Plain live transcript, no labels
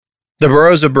The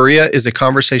Burrows of Berea is a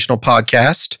conversational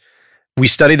podcast. We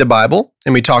study the Bible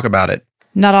and we talk about it.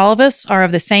 Not all of us are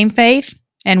of the same faith,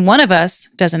 and one of us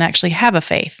doesn't actually have a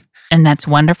faith. And that's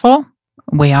wonderful.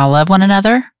 We all love one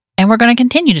another, and we're going to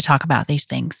continue to talk about these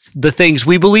things. The things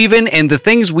we believe in and the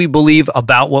things we believe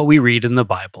about what we read in the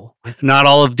Bible. Not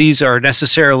all of these are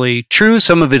necessarily true.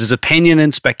 Some of it is opinion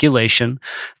and speculation.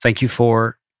 Thank you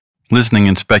for listening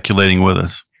and speculating with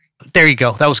us. There you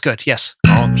go. That was good. Yes.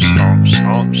 You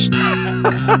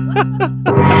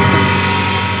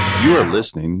are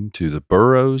listening to the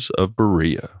Burrows of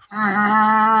Berea.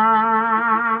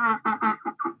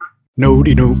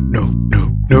 Nody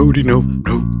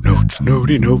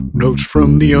notes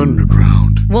from the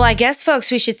underground. Well, I guess, folks,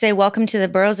 we should say welcome to the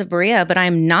Burrows of Berea, but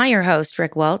I'm not your host,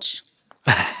 Rick Welch.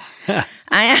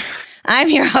 I'm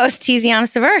your host, Tiziana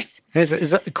Severse.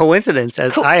 It's a coincidence,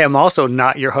 as I am also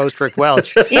not your host, Rick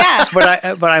Welch. Yeah, but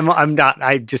I'm not.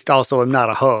 I just also am not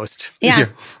a host. Yeah,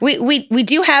 we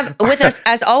do have with us,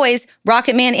 as always,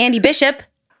 Rocket Man Andy Bishop.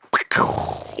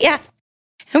 Yeah,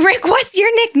 Rick, what's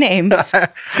your nickname?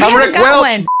 I'm Rick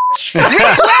Welch. Rick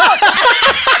Welch.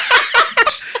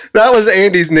 That was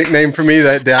Andy's nickname for me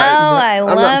that day. I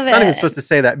love it. I'm not even supposed to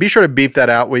say that. Be sure to beep that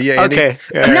out, will you, Andy? Okay.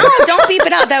 No, don't beep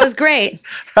it out. That was great.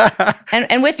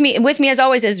 And with me as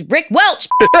always is Rick Welch.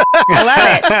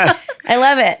 I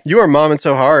love it. You are momming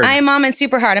so hard. I am momming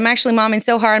super hard. I'm actually momming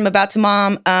so hard. I'm about to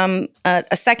mom a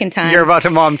second time. You're about to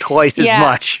mom twice as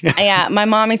much. Yeah, my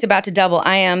momming's about to double.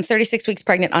 I am 36 weeks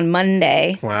pregnant on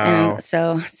Monday. Wow. And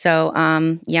so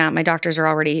my doctors are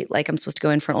already like, I'm supposed to go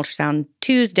in for an ultrasound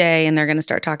Tuesday, and they're going to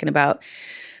start talking about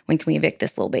when can we evict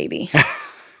this little baby.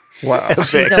 Wow.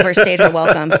 She's overstayed her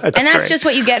welcome. That's great. just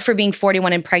what you get for being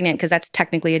 41 and pregnant, because that's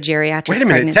technically a geriatric Wait a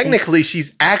minute. pregnancy. Technically,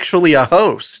 she's actually a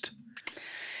host.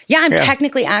 Yeah, I'm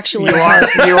technically actually a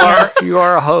host. You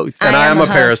are a host. And I am a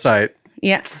host. parasite.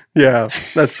 Yeah. Yeah,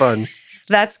 that's fun.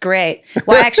 That's great.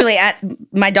 Well, actually,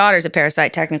 my daughter's a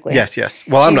parasite, technically. Yes.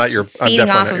 Well, I'm not your... I'm feeding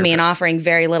definitely off not of your me and parasite. offering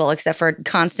very little except for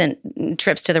constant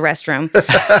trips to the restroom.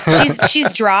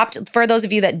 she's dropped. For those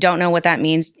of you that don't know what that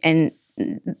means, and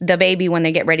the baby, when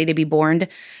they get ready to be born,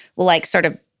 will like sort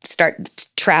of start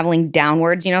traveling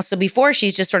downwards, you know? So before,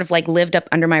 she's just sort of like lived up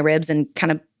under my ribs and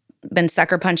kind of been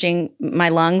sucker punching my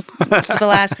lungs for the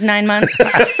last 9 months.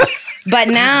 But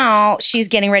now she's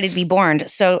getting ready to be born.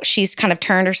 So she's kind of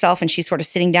turned herself and she's sort of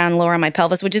sitting down lower on my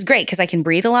pelvis, which is great because I can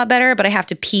breathe a lot better, but I have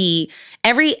to pee.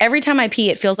 Every time I pee,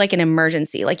 it feels like an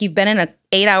emergency. Like you've been in an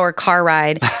 8-hour car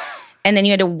ride and then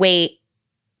you had to wait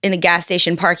in the gas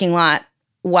station parking lot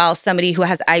while somebody who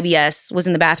has IBS was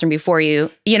in the bathroom before you,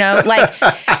 you know, like,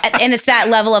 and it's that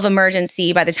level of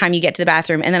emergency by the time you get to the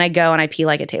bathroom. And then I go and I pee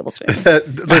like a tablespoon.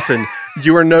 Listen,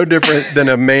 you are no different than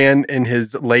a man in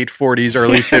his late 40s,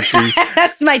 early 50s.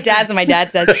 That's my dad's what my dad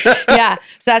said. Yeah,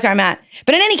 so that's where I'm at.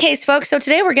 But in any case, folks, so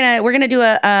today we're gonna do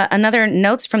another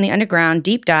Notes from the Underground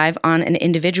deep dive on an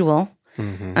individual.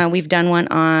 Mm-hmm. We've done one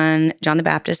on John the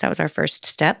Baptist. That was our first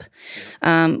step.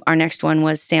 Our next one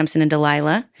was Samson and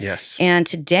Delilah. Yes. And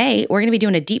today we're going to be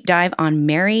doing a deep dive on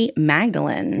Mary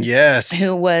Magdalene. Yes.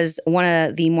 Who was one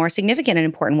of the more significant and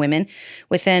important women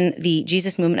within the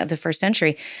Jesus movement of the first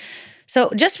century.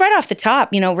 So just right off the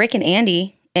top, you know, Rick and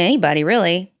Andy, anybody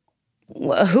really,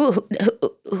 what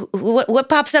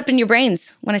pops up in your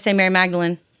brains when I say Mary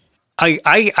Magdalene?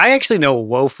 I actually know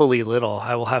woefully little,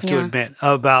 I will have to admit,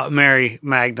 about Mary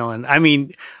Magdalene. I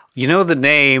mean, you know the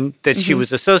name that she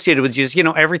was associated with, just, you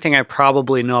know, everything I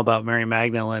probably know about Mary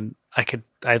Magdalene,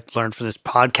 I've learned from this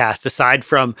podcast, aside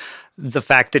from the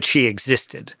fact that she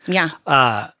existed. Yeah.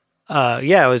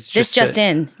 It was just...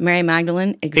 Mary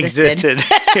Magdalene existed.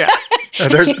 Yeah.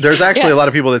 There's actually a lot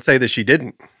of people that say that she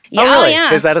didn't. Yeah, oh, really?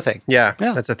 yeah. Is that a thing? Yeah,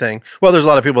 that's a thing. Well, there's a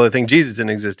lot of people that think Jesus didn't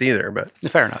exist either, but...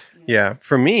 Fair enough. Yeah.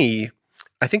 For me,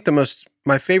 I think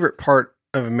my favorite part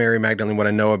of Mary Magdalene, what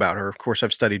I know about her, of course,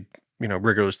 I've studied, you know,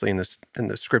 rigorously in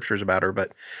the scriptures about her,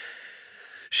 but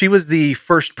she was the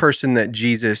first person that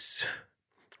Jesus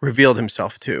revealed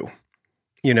himself to,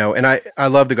 you know, and I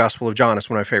love the Gospel of John. It's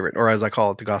one of my favorite, or as I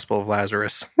call it, the Gospel of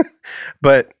Lazarus.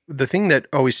 But the thing that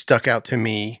always stuck out to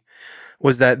me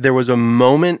was that there was a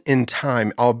moment in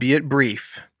time, albeit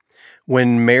brief,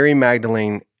 when Mary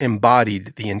Magdalene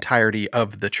embodied the entirety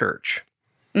of the church.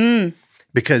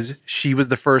 Because she was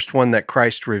the first one that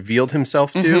Christ revealed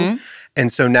himself to.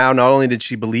 And so now not only did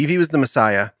she believe he was the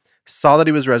Messiah, saw that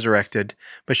he was resurrected,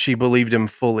 but she believed him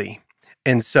fully.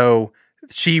 And so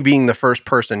she being the first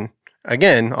person,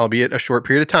 again, albeit a short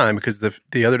period of time, because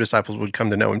the other disciples would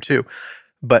come to know him too,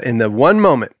 but in the one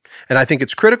moment, and I think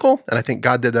it's critical, and I think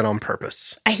God did that on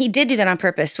purpose. He did do that on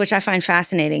purpose, which I find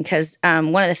fascinating because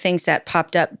one of the things that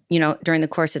popped up, during the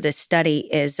course of this study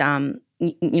is, so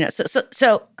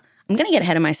I'm going to get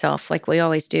ahead of myself like we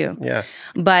always do. Yeah.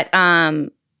 But,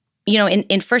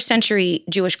 in first century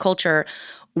Jewish culture,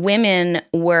 women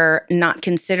were not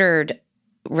considered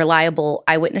reliable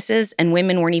eyewitnesses, and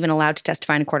women weren't even allowed to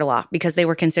testify in a court of law because they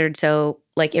were considered so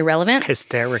like irrelevant.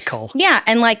 Hysterical. Yeah,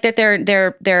 and like that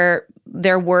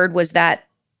their word was that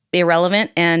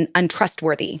irrelevant and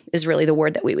untrustworthy is really the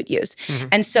word that we would use. Mm-hmm.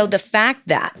 And so the fact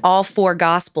that all four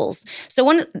gospels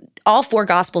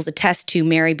attest to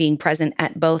Mary being present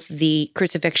at both the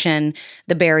crucifixion,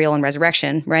 the burial, and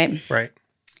resurrection, right? Right.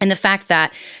 And the fact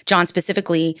that John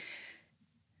specifically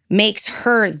makes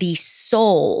her the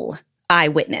sole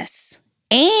eyewitness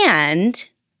and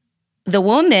the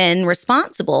woman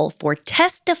responsible for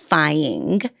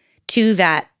testifying to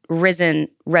that risen,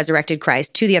 resurrected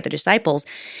Christ to the other disciples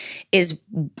is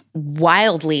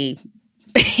wildly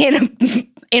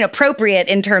inappropriate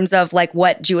in terms of like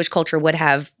what Jewish culture would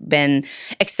have been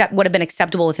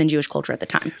acceptable within Jewish culture at the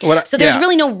time. So there's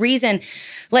really no reason,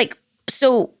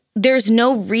 there's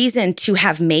no reason to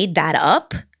have made that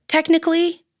up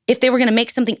technically. If they were going to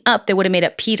make something up, they would have made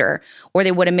up Peter, or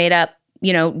they would have made up,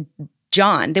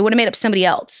 John. They would have made up somebody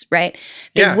else, right?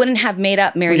 They wouldn't have made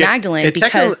up Mary Magdalene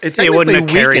because it wouldn't have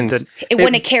carried it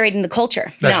wouldn't have carried in the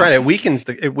culture. That's right. It weakens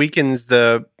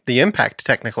the impact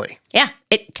technically. Yeah,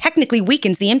 it technically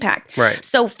weakens the impact. Right.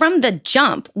 So from the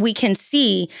jump, we can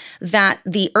see that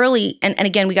the early and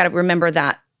again, we got to remember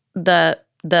that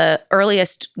the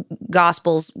earliest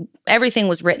gospels, everything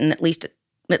was written at least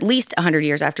 100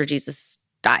 years after Jesus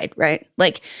died, right?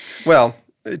 Well,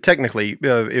 technically,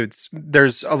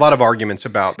 there's a lot of arguments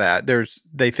about that.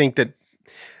 They think that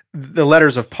the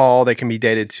letters of Paul, they can be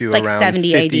dated to around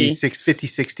 70 50, AD.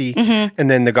 60,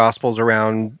 and then the Gospels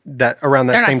around that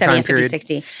same time period.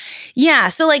 60. Yeah,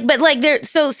 so but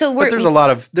there's a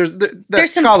lot of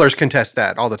scholars contest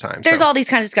that all the time. There's all these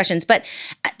kinds of discussions, but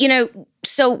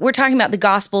so we're talking about the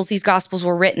Gospels. These Gospels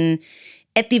were written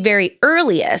at the very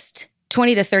earliest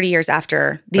 20 to 30 years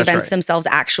after the events themselves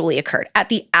actually occurred, at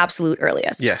the absolute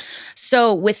earliest. Yes.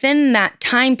 So within that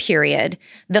time period,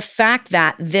 the fact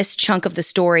that this chunk of the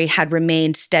story had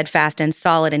remained steadfast and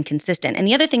solid and consistent. And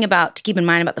the other thing to keep in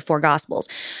mind about the four Gospels.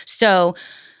 So,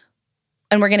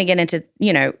 and we're going to get into,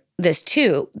 this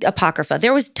too, Apocrypha.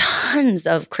 There was tons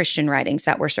of Christian writings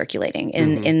that were circulating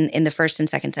in the first and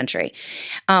second century.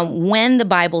 When the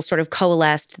Bible sort of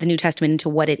coalesced the New Testament into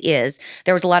what it is,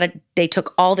 there was they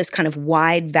took all this kind of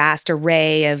wide, vast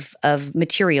array of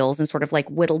materials and sort of like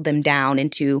whittled them down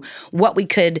into what we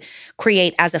could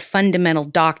create as a fundamental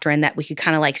doctrine that we could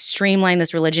kind of like streamline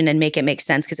this religion and make it make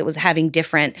sense because it was having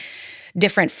different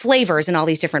flavors in all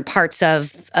these different parts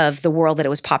of the world that it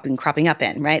was cropping up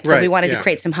in, right? So we wanted to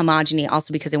create some homogeny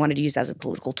also because they wanted to use it as a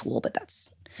political tool, but that's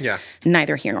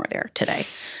neither here nor there today.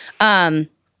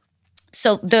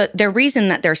 So the reason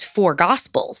that there's four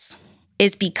Gospels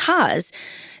is because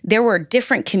there were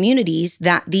different communities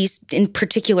that these in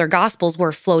particular Gospels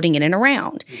were floating in and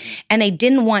around. And they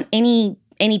didn't want any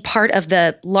part of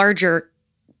the larger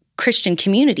Christian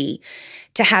community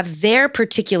to have their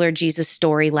particular Jesus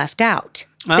story left out.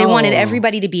 They wanted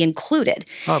everybody to be included.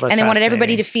 And they wanted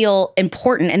everybody to feel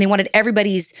important. And they wanted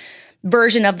everybody's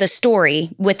version of the story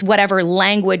with whatever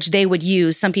language they would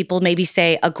use. Some people maybe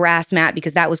say a grass mat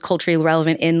because that was culturally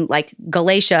relevant in like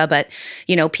Galatia. But,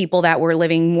 people that were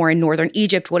living more in northern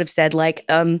Egypt would have said like,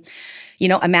 a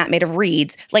mat made of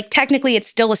reeds. Like technically it's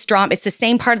still it's the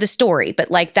same part of the story,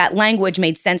 but like that language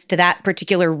made sense to that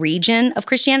particular region of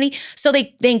Christianity. So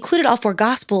they included all four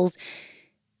Gospels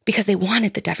because they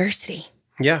wanted the diversity.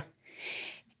 Yeah.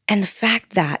 And the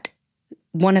fact that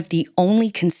one of the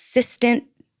only consistent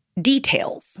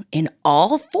details in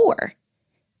all four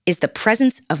is the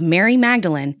presence of Mary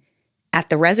Magdalene at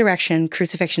the resurrection,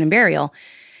 crucifixion, and burial.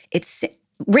 It's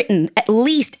written at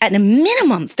a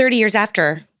minimum 30 years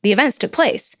after the events took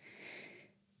place.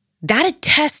 That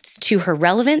attests to her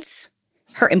relevance,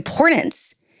 her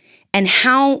importance, and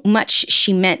how much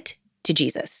she meant to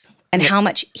Jesus and how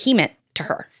much he meant to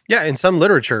her. Yeah, in some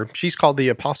literature, she's called the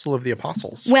Apostle of the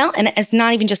Apostles. Well, and it's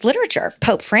not even just literature.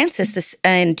 Pope Francis,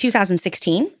 in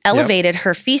 2016, elevated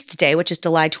her feast day, which is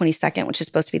July 22nd, which is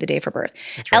supposed to be the day of her birth.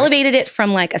 That's right. Elevated it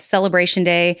from like a celebration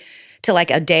day to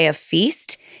like a day of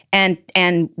feast and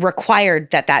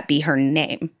required that be her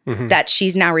name, that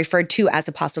she's now referred to as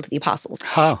Apostle to the Apostles.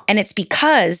 Oh. And it's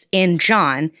because in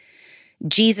John,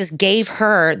 Jesus gave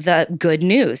her the good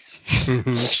news.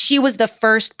 She was the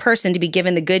first person to be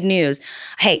given the good news.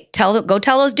 Hey, go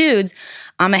tell those dudes,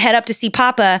 I'm gonna head up to see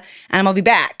Papa and I'm gonna be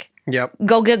back. Yep.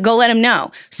 Go let him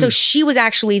know. So she was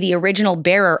actually the original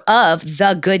bearer of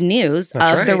the good news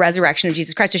of the resurrection of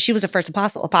Jesus Christ. So she was the first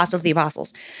apostle of the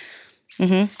apostles.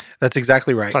 That's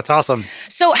exactly right. That's awesome.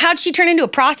 So how'd she turn into a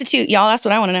prostitute, y'all? That's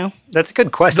what I want to know. That's a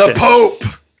good question. The Pope.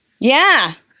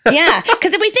 Yeah.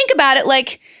 Because if we think about it,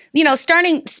 like,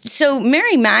 so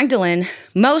Mary Magdalene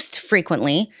most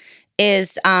frequently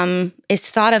is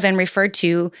thought of and referred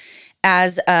to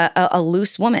as a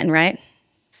loose woman, right?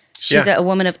 She's a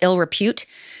woman of ill repute.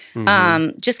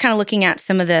 Just kind of looking at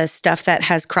some of the stuff that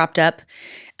has cropped up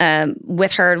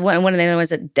with her. One of the other ones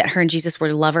that her and Jesus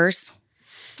were lovers.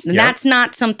 And that's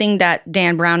not something that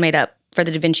Dan Brown made up for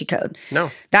the Da Vinci Code.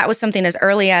 No. That was something as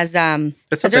early as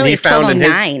That's as early as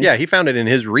 1209. He found it in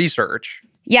his research.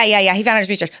 Yeah. He found it in his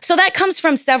research. So that comes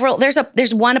from several.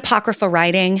 There's one apocrypha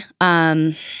writing.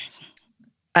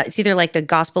 It's either like the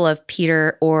Gospel of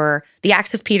Peter or the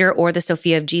Acts of Peter or the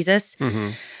Sophia of Jesus,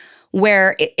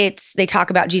 where they talk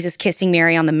about Jesus kissing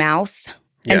Mary on the mouth.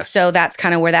 Yes. And so that's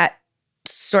kind of where that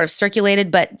sort of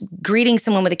circulated. But greeting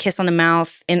someone with a kiss on the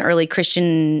mouth in early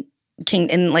Christian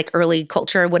in like early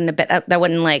culture wouldn't have been, that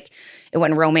wouldn't it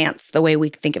wasn't romance the way we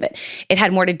think of it. It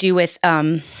had more to do with,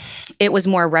 it was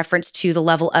more a reference to the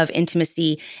level of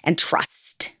intimacy and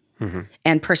trust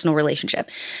and personal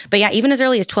relationship. But yeah, even as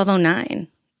early as 1209,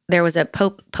 there was a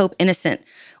Pope Innocent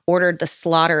ordered the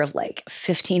slaughter of like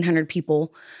 1,500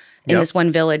 people in this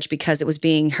one village because it was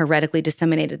being heretically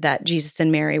disseminated that Jesus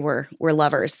and Mary were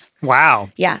lovers. Wow.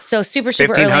 Yeah, so super early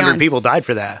on. 1,500 people died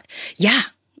for that.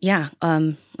 Yeah.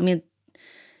 Let me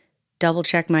double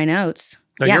check my notes.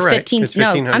 No, you're right. It's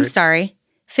 1,500. I'm sorry.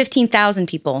 15,000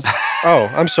 people.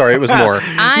 Oh, I'm sorry. It was more.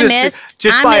 I missed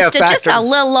just a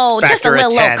little old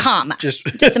comma. Just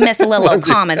to miss a little old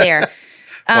comma there.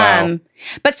 Wow.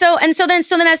 But so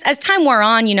then as time wore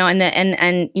on,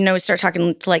 and we start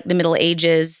talking to like the Middle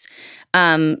Ages,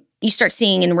 you start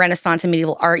seeing in Renaissance and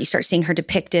medieval art, you start seeing her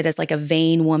depicted as like a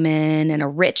vain woman and a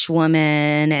rich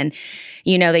woman. And,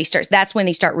 that's when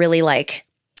they start really like,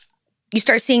 you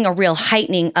start seeing a real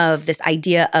heightening of this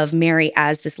idea of Mary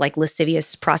as this like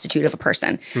lascivious prostitute of a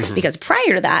person. Because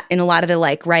prior to that, in a lot of the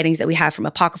like writings that we have from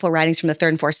apocryphal writings from the 3rd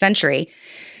and 4th century,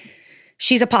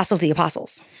 she's apostle to the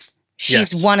apostles. She's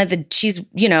just one of the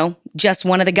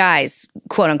guys,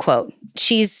 quote unquote.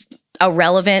 She's a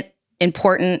relevant,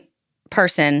 important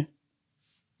person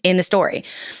in the story.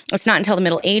 It's not until the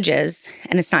Middle Ages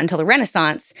and it's not until the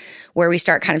Renaissance where we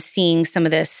start kind of seeing some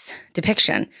of this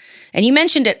depiction. And you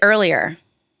mentioned it earlier.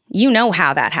 You know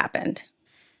how that happened.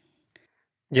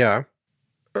 Yeah.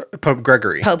 Pope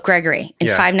Gregory. In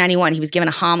 591, he was given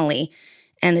a homily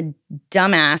and the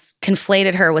dumbass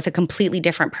conflated her with a completely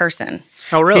different person.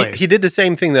 Oh, really? He did the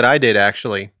same thing that I did,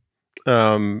 actually.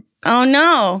 Oh,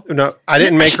 no. No, I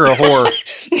didn't make her a whore.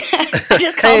 I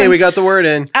just called him, we got the word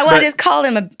in. I just called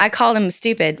him, I called him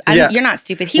stupid. You're not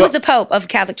stupid. He was the Pope of the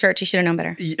Catholic Church. He should have known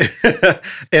better.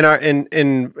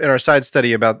 In our side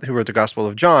study about who wrote the Gospel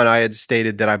of John, I had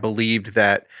stated that I believed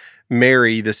that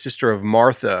Mary, the sister of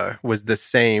Martha, was the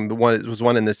same. Was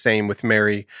one and the same with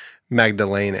Mary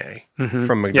Magdalene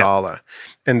from Magdala.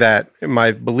 And that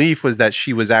my belief was that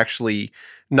she was actually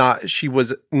not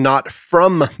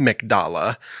from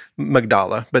Magdala,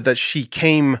 but that she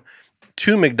came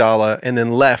to Magdala and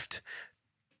then left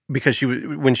because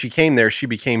when she came there, she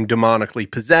became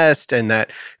demonically possessed, and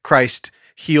that Christ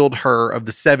healed her of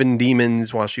the 7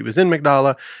 demons while she was in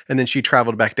Magdala, and then she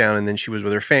traveled back down, and then she was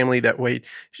with her family. That way,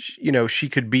 she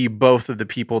could be both of the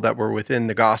people that were within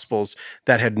the Gospels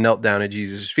that had knelt down at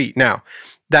Jesus' feet. Now,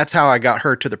 that's how I got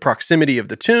her to the proximity of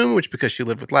the tomb, which because she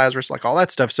lived with Lazarus, like all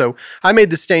that stuff. So I made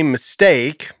the same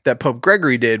mistake that Pope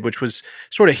Gregory did, which was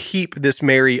sort of heap this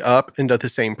Mary up into the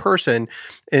same person.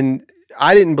 And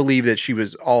I didn't believe that she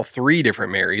was all 3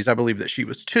 different Marys. I believe that she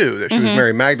was 2, that she was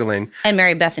Mary Magdalene. And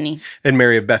Mary Bethany. And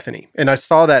Mary of Bethany. And I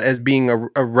saw that as being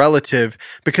a relative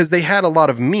because they had a lot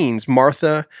of means.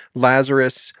 Martha,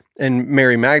 Lazarus, and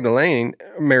Mary Magdalene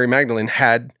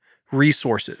had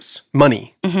resources,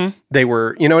 money. They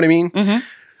were, you know what I mean?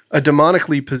 A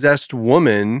demonically possessed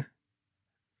woman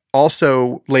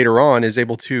also later on is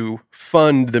able to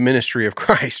fund the ministry of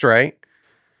Christ, right?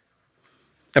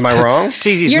 Am I wrong?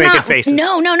 TZ's making faces.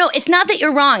 No. It's not that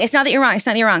you're wrong. It's not that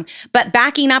you're wrong. But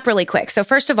backing up really quick. So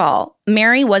first of all,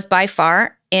 Mary was by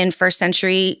far in the first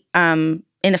century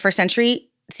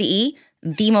CE,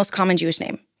 the most common Jewish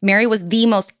name. Mary was the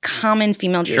most common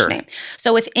female Jewish name.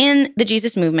 So within the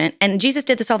Jesus movement, and Jesus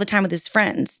did this all the time with his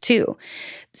friends too.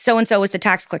 So-and-so was the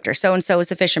tax collector. So-and-so was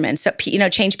the fisherman. So,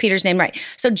 change Peter's name, right?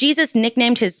 So Jesus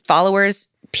nicknamed his followers,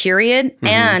 period.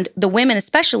 And the women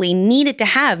especially needed to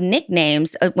have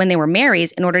nicknames when they were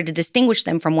Marys in order to distinguish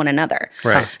them from one another.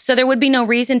 Right. So there would be no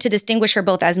reason to distinguish her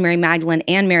both as Mary Magdalene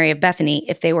and Mary of Bethany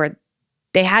if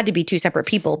they had to be two separate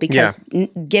people, because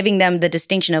giving them the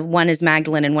distinction of one is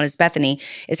Magdalene and one is Bethany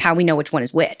is how we know which one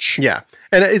is which. Yeah.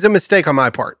 And it's a mistake on my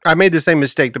part. I made the same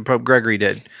mistake that Pope Gregory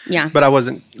did. Yeah. But I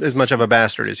wasn't as much of a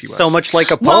bastard as he was. So much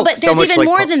like a pope. Well, but there's so even like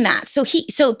more popes. than that. So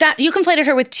that you conflated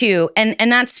her with two, and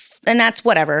that's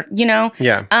whatever,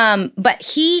 Yeah. But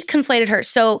he conflated her.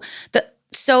 So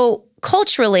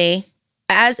culturally,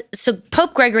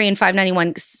 Pope Gregory in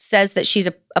 591 says that she's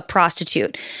a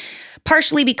prostitute.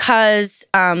 Partially because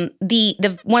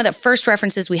the one of the first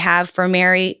references we have for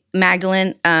Mary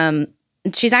Magdalene,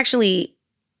 she's actually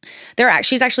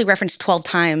referenced 12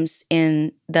 times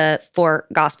in the 4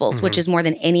 Gospels, which is more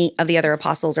than any of the other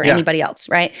apostles or anybody else,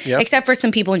 right? Yep. Except for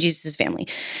some people in Jesus' family.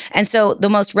 And so the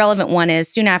most relevant one is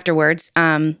soon afterwards.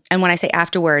 And when I say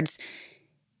afterwards,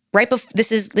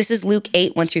 this is Luke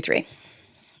 8, 1-3.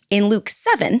 In Luke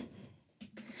 7,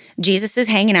 Jesus is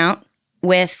hanging out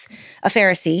with a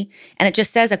Pharisee, and it just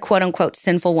says a quote-unquote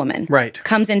sinful woman. Right.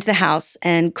 Comes into the house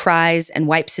and cries and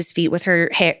wipes his feet with her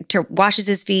hair, washes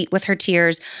his feet with her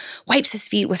tears, wipes his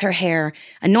feet with her hair,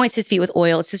 anoints his feet with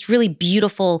oil. It's this really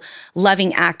beautiful,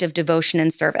 loving act of devotion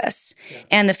and service. Yeah.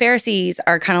 And the Pharisees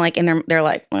are kind of like, they're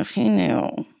like, well, if you knew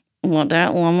what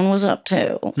that woman was up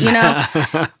to,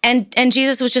 and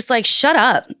Jesus was just like, shut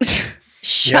up.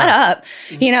 Shut up.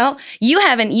 You didn't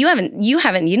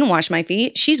wash my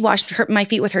feet. She's washed my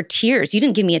feet with her tears. You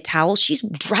didn't give me a towel. She's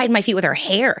dried my feet with her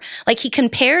hair. Like, he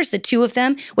compares the two of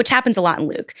them, which happens a lot in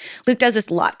Luke. Luke does this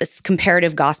a lot, this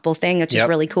comparative gospel thing, which is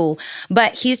really cool.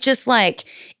 But he's just like,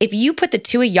 if you put the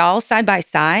two of y'all side by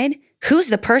side, who's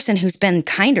the person who's been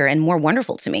kinder and more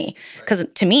wonderful to me? Because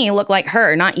to me, it looked like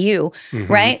her, not you,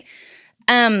 right?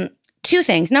 2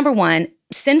 things. Number 1,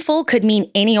 sinful could mean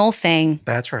any old thing.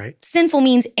 That's right. Sinful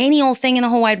means any old thing in the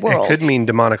whole wide world. It could mean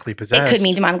demonically possessed. It could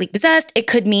mean demonically possessed. It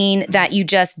could mean that you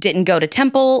just didn't go to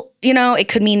temple. It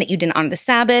could mean that you didn't honor the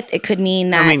Sabbath. It could mean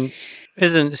that... I mean,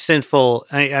 isn't sinful...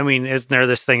 isn't there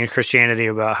this thing in Christianity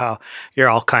about how you're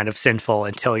all kind of sinful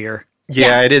until you're...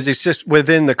 Yeah, it is. It's just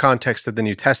within the context of the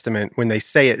New Testament, when they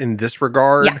say it in this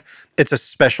regard, it's a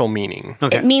special meaning.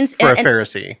 Okay. It means... For a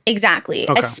Pharisee. Exactly.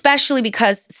 Okay. Especially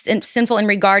because sinful in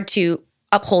regard to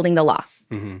upholding the law.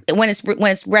 When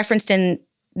it's referenced in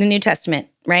the New Testament,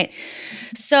 right?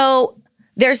 So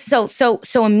there's so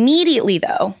immediately,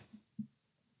 though,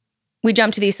 we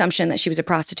jump to the assumption that she was a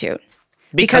prostitute.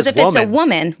 Because if it's a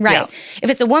woman, right? If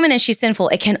it's a woman and she's sinful,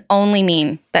 it can only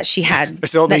mean that she had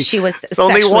that she was. There's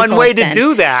only one way to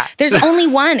do that. There's only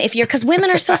one. Because women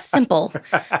are so simple,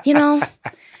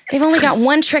 they've only got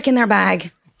one trick in their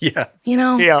bag. Yeah.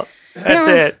 Yeah. That's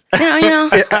it.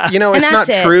 It's not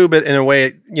true, but in a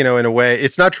way,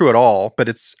 it's not true at all. But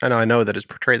and I know that it's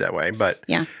portrayed that way. But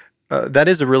that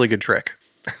is a really good trick.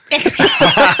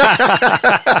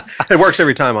 It works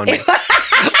every time on me.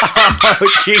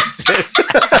 Oh, Jesus.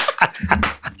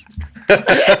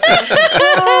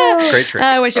 Great trick.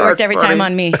 I wish it worked every time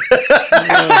on me.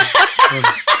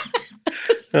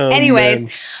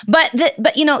 Anyways,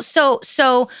 man.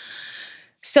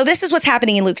 So this is what's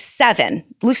happening in Luke 7.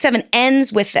 Luke 7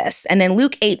 ends with this. And then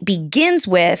Luke 8 begins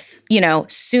with,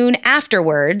 soon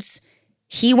afterwards,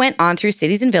 he went on through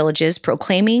cities and villages,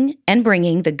 proclaiming and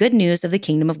bringing the good news of the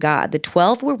kingdom of God. The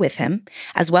 12 were with him,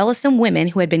 as well as some women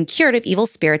who had been cured of evil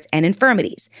spirits and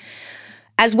infirmities,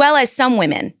 as well as some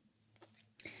women.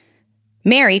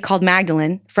 Mary, called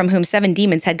Magdalene, from whom 7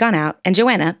 demons had gone out, and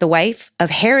Joanna, the wife of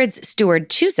Herod's steward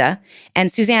Chusa,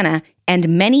 and Susanna, and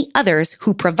many others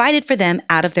who provided for them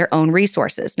out of their own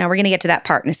resources. Now, we're going to get to that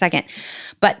part in a second.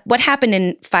 But what happened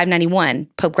in 591,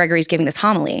 Pope Gregory is giving this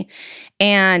homily,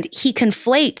 and he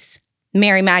conflates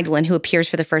Mary Magdalene, who appears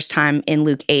for the first time in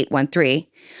Luke 8, 1-3,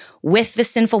 with the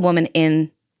sinful woman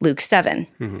in Luke 7.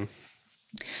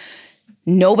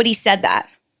 Nobody said that.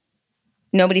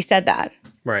 Nobody said that.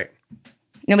 Right.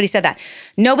 Nobody said that.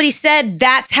 Nobody said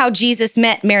that's how Jesus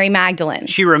met Mary Magdalene.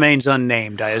 She remains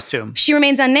unnamed, I assume. She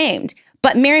remains unnamed.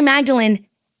 But Mary Magdalene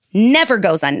never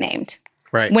goes unnamed.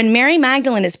 Right. When Mary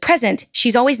Magdalene is present,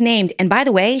 she's always named. And by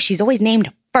the way, she's always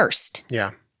named first. Yeah.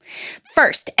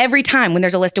 First, every time when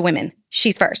there's a list of women,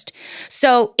 she's first.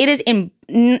 So it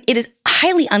is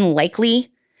highly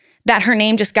unlikely that her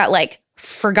name just got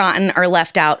forgotten or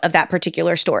left out of that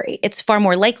particular story. It's far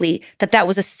more likely that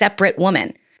was a separate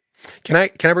woman. Can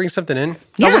I bring something in?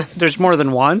 Yeah. There's more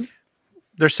than one?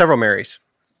 There's several Marys.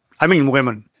 I mean,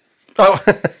 women. Oh,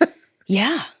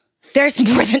 Yeah. There's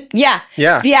more than, yeah.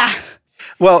 yeah. Yeah.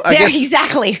 Well, I Yeah, guess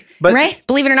exactly. but- right?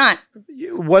 Believe it or not.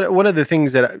 one of the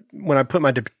things that when I put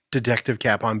my detective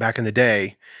cap on back in the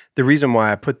day, the reason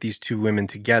why I put these two women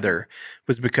together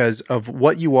was because of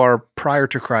what you are prior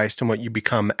to Christ and what you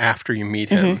become after you meet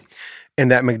him. And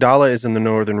that Magdala is in the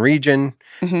northern region,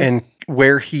 and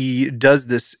where he does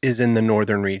this is in the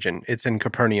northern region. It's in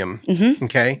Capernaum.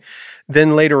 Okay.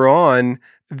 Then later on,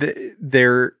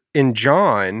 they're in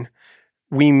John,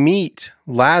 we meet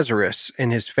Lazarus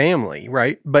and his family,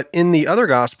 right? But in the other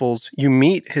Gospels, you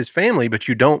meet his family, but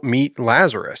you don't meet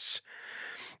Lazarus.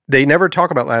 They never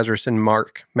talk about Lazarus in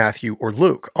Mark, Matthew, or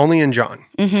Luke, only in John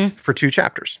for 2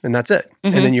 chapters, and that's it.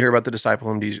 And then you hear about the disciple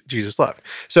whom Jesus loved.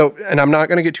 So, and I'm not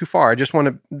going to get too far. I just want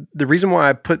to, the reason why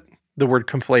I put the word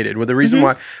conflated, well, the reason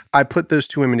why I put those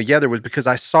two women together was because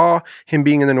I saw him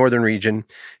being in the northern region,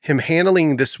 him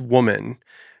handling this woman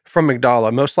from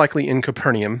Magdala, most likely in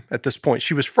Capernaum at this point.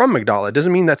 She was from Magdala. It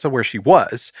doesn't mean that's where she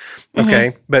was,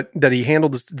 okay? But that he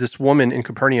handled this woman in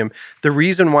Capernaum. The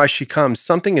reason why she comes,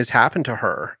 something has happened to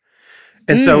her.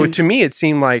 And so to me, it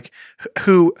seemed like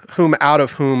whom out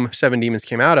of whom 7 demons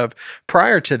came out of.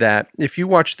 Prior to that, if you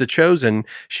watch The Chosen,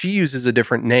 she uses a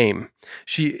different name.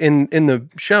 She in the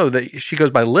show that she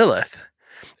goes by Lilith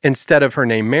instead of her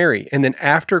name Mary. And then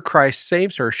after Christ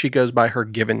saves her, she goes by her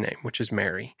given name, which is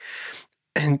Mary.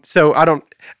 And so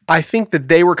I think that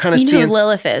they were kind of You know seeing. who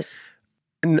Lilith is?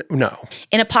 No.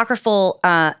 In apocryphal,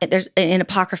 in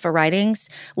apocryphal writings,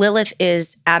 Lilith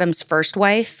is Adam's first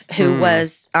wife, who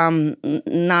was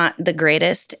not the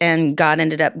greatest, and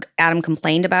Adam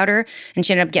complained about her, and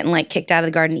she ended up getting kicked out of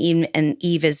the Garden of Eden, and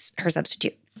Eve is her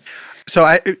substitute. So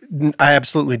I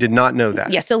absolutely did not know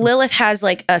that. Yeah, so Lilith has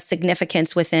a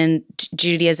significance within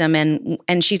Judaism,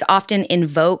 and she's often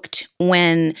invoked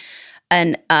when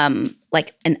an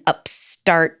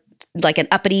upstart, an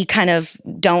uppity kind of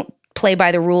don't play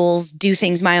by the rules, do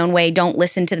things my own way, don't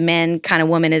listen to the men kind of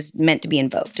woman is meant to be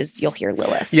invoked, as you'll hear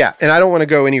Lilith. Yeah, and I don't want to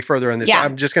go any further on this. Yeah.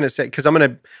 I'm just going to say, because I'm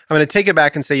going to take it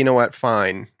back and say, you know what,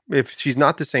 fine. If she's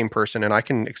not the same person, and I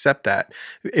can accept that.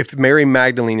 If Mary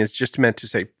Magdalene is just meant to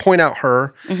say, point out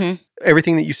her,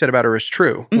 everything that you said about her is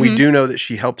true. We do know that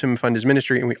she helped him fund his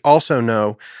ministry, and we also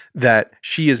know that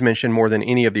she is mentioned more than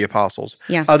any of the apostles,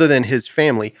 other than his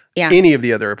family, any of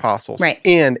the other apostles,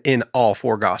 and in all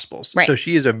 4 Gospels. Right. So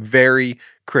she is a very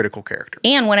critical character.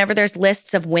 And whenever there's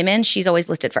lists of women, she's always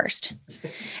listed first.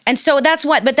 And so that's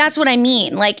what I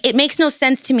mean. It makes no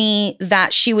sense to me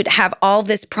that she would have all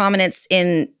this prominence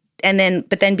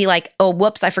but then be like, oh,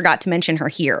 whoops, I forgot to mention her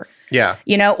here. Yeah.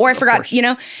 Or I forgot,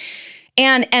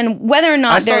 and whether or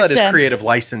not I saw there's that as creative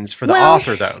license for the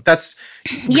author, though. That's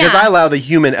because I allow the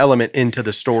human element into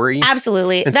the story.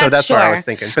 Absolutely. And so that's what I was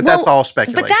thinking. But that's all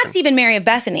speculation. But that's even Mary of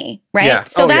Bethany, right? Yeah.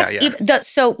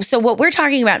 So so what we're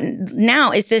talking about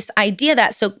now is this idea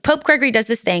that, so Pope Gregory does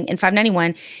this thing in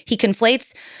 591. He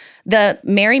conflates the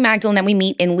Mary Magdalene that we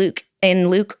meet in Luke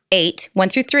 8,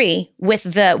 1-3, with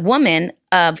the woman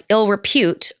of ill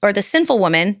repute, or the sinful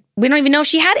woman. We don't even know if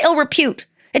she had ill repute.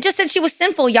 It just said she was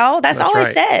sinful, y'all. That's all right.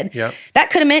 I said. Yep. That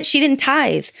could have meant she didn't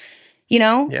tithe.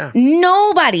 Yeah.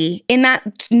 Nobody in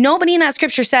that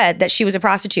scripture said that she was a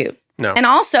prostitute. No. And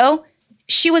also,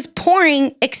 she was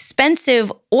pouring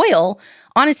expensive oil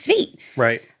on his feet.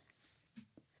 Right.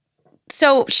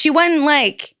 So she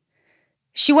wasn't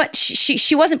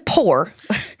she wasn't poor.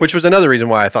 Which was another reason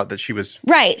why I thought that she was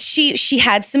Right. She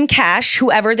had some cash,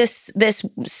 whoever this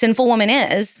sinful woman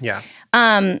is. Yeah.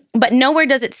 But nowhere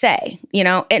does it say,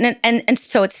 and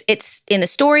so it's in the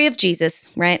story of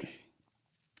Jesus, right?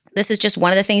 This is just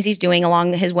one of the things he's doing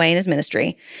along his way in his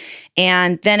ministry.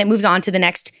 And then it moves on to the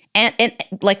next, and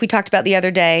like we talked about the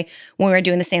other day when we were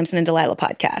doing the Samson and Delilah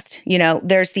podcast,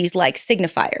 there's these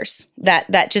signifiers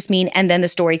that just mean, and then the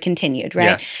story continued,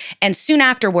 right? Yes. And soon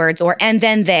afterwards, and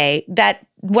then that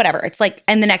whatever, it's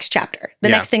and the next chapter, the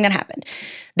next thing that happened.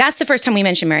 That's the first time we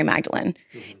mentioned Mary Magdalene.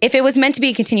 If it was meant to be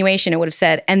a continuation, it would have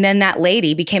said, and then that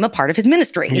lady became a part of his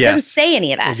ministry. It doesn't say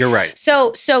any of that. You're right.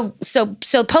 So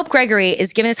Pope Gregory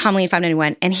is giving this homily in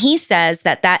 591, and he says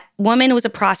that woman was a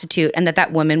prostitute and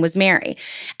that woman was Mary.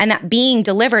 And that being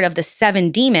delivered of the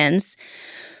 7 demons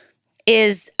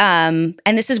is, and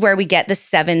this is where we get the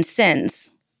 7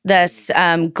 sins. This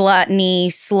gluttony,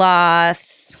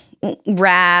 sloth,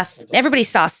 wrath. Everybody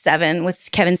saw 7 with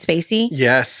Kevin Spacey.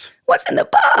 Yes. What's in the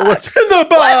box? What's in the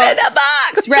box? What's in the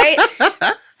box, right?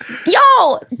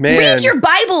 Y'all, Man. read your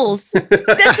Bibles.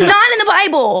 That's not in the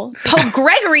Bible. Pope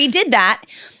Gregory did that.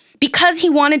 because he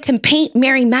wanted to paint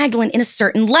Mary Magdalene in a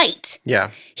certain light.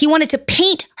 Yeah. He wanted to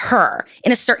paint her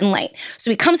in a certain light. So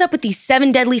he comes up with these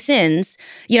 7 deadly sins,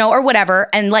 or whatever,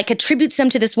 and like attributes them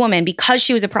to this woman because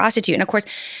she was a prostitute. And of course,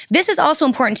 this is also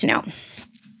important to know.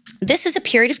 This is a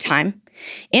period of time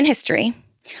in history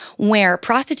where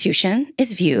prostitution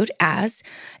is viewed as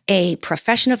a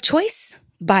profession of choice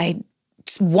by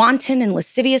wanton and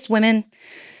lascivious women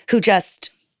who just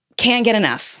can't get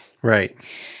enough. Right.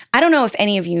 I don't know if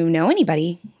any of you know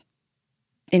anybody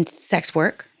in sex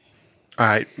work.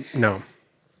 No.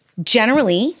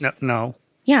 Generally. No.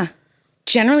 Yeah.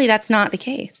 Generally, that's not the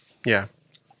case. Yeah.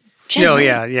 Generally.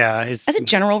 No, yeah. As a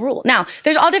general rule. Now,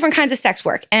 there's all different kinds of sex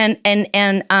work and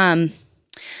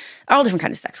all different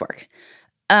kinds of sex work.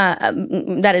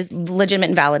 That is legitimate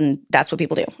and valid, and that's what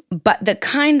people do. But the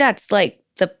kind that's like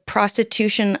the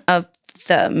prostitution of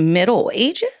the Middle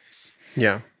Ages,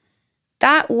 Yeah.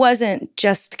 that wasn't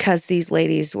just because these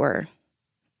ladies were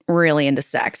really into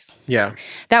sex. Yeah.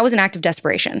 That was an act of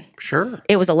desperation. Sure.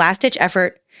 It was a last-ditch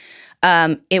effort.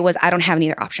 It was, I don't have any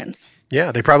other options.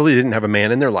 Yeah. They probably didn't have a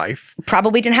man in their life.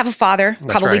 Probably didn't have a father.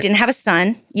 Probably right. didn't have a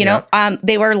son. Yeah.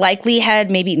 They were likely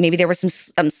had maybe there was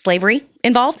some slavery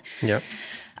involved. Yeah.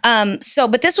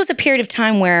 But this was a period of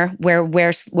time where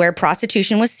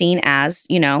prostitution was seen as,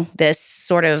 this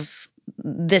sort of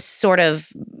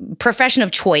profession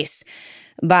of choice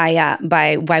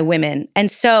by women.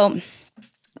 And so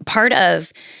part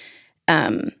of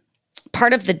the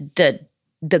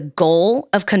goal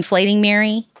of conflating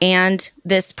Mary and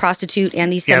this prostitute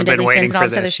and these 7 deadly sins and all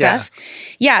this other stuff.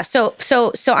 Yeah. So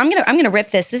I'm gonna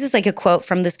rip this. This is like a quote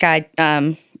from this guy,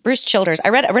 Bruce Childers. I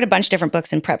read a bunch of different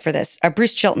books in prep for this.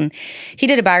 Bruce Chilton, he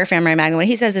did a biography on Mary Magdalene. What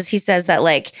he says that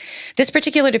like this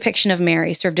particular depiction of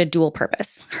Mary served a dual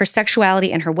purpose. Her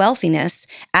sexuality and her wealthiness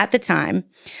at the time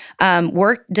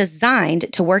were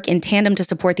designed to work in tandem to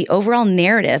support the overall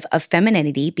narrative of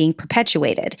femininity being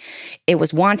perpetuated. It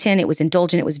was wanton, it was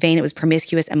indulgent, it was vain, it was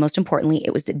promiscuous, and most importantly,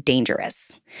 it was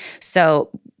dangerous. So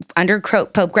under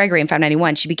Pope Gregory in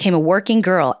 591, she became a working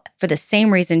girl for the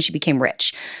same reason she became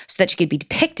rich, so that she could be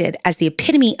depicted as the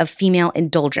epitome of female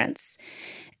indulgence.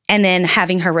 And then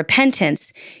having her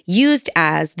repentance used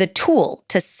as the tool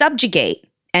to subjugate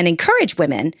and encourage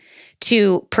women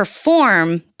to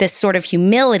perform this sort of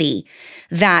humility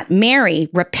that Mary,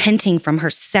 repenting from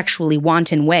her sexually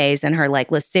wanton ways and her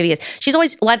like lascivious, she's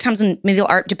always a lot of times in medieval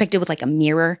art depicted with like a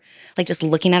mirror, like just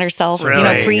looking at herself,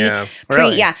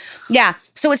 Really? Yeah.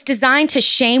 So it's designed to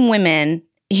shame women,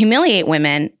 humiliate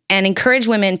women, and encourage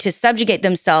women to subjugate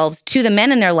themselves to the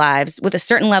men in their lives with a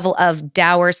certain level of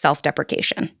dour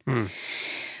self-deprecation.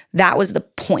 That was the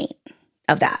point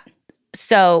of that.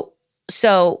 So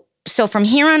from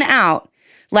here on out,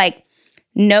 like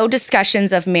no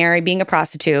discussions of Mary being a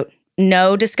prostitute,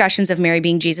 no discussions of Mary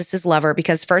being Jesus's lover,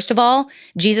 because first of all,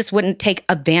 Jesus wouldn't take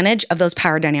advantage of those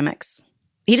power dynamics.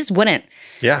 He just wouldn't.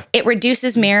 Yeah. It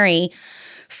reduces Mary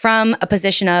from a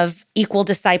position of equal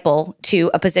disciple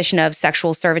to a position of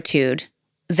sexual servitude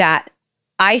that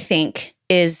I think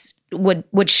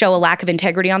would show a lack of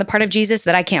integrity on the part of Jesus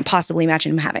that I can't possibly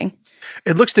imagine him having.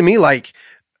 It looks to me like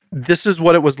this is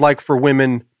what it was like for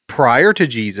women prior to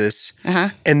Jesus.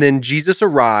 And then Jesus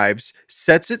arrives,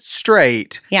 sets it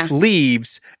straight,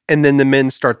 leaves, and then the men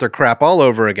start their crap all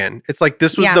over again. It's like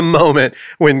this was the moment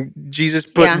when Jesus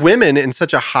put women in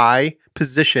such a high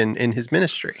position in his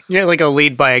ministry. Yeah, like a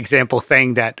lead by example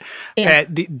thing that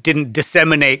didn't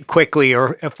disseminate quickly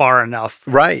or far enough.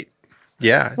 Right.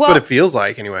 Yeah, that's what it feels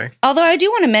like anyway. Although I do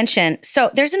want to mention,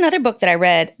 so there's another book that I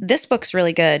read. This book's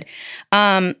really good.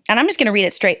 And I'm just going to read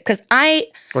it straight because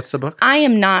What's the book? I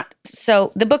am not.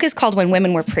 So the book is called When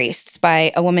Women Were Priests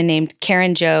by a woman named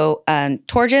Karen Jo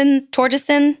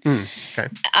Torgeson. Okay.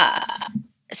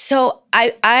 So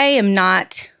I am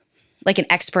not like an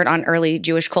expert on early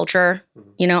Jewish culture.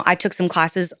 I took some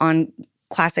classes on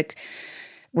classic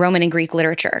Roman and Greek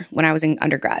literature when I was in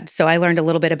undergrad. So I learned a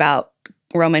little bit about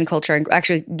Roman culture and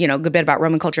actually, a good bit about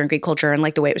Roman culture and Greek culture and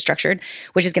like the way it was structured,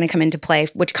 which comes into play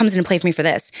for me for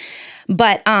this.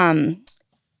 But, and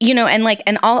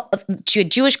all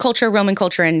Jewish culture, Roman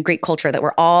culture, and Greek culture that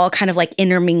were all kind of like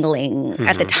intermingling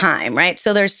at the time, right?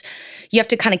 So you have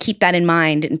to kind of keep that in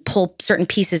mind and pull certain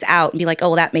pieces out and be like,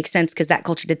 oh, well, that makes sense because that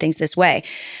culture did things this way.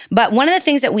 But one of the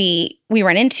things that we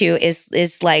run into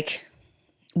is like,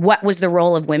 what was the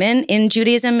role of women in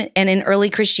Judaism and in early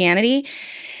Christianity?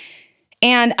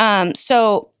 And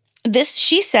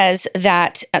she says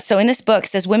that, so in this book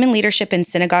says women leadership in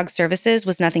synagogue services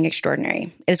was nothing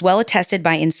extraordinary. It is well attested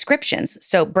by inscriptions.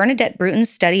 So Bernadette Bruton's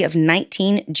study of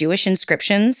 19 Jewish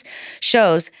inscriptions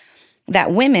shows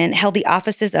that women held the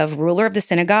offices of ruler of the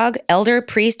synagogue, elder,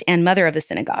 priest, and mother of the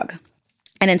synagogue.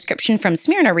 An inscription from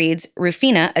Smyrna reads,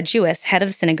 Rufina, a Jewess, head of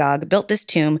the synagogue, built this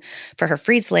tomb for her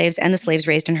freed slaves and the slaves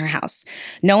raised in her house.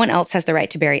 No one else has the right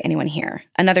to bury anyone here.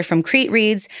 Another from Crete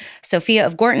reads, Sophia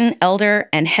of Gorton, elder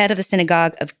and head of the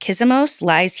synagogue of Kizamos,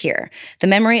 lies here. The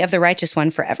memory of the righteous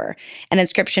one forever. An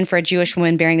inscription for a Jewish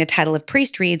woman bearing the title of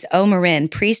priest reads, O Marin,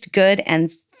 priest good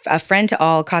and a friend to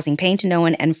all, causing pain to no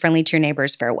one and friendly to your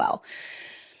neighbors, farewell.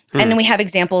 And then we have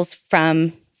examples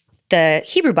from the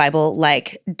Hebrew Bible,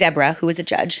 like Deborah, who was a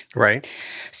judge. Right.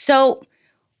 So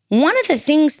one of the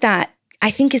things that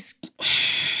I think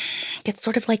gets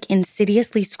sort of like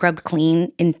insidiously scrubbed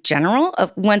clean in general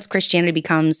of once Christianity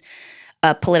becomes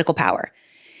a political power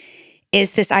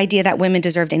is this idea that women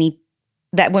had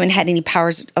any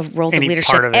powers of roles of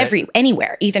leadership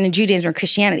anywhere, either in Judaism or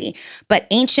Christianity. But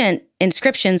ancient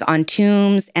inscriptions on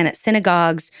tombs and at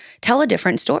synagogues tell a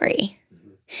different story.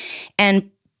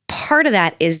 And part of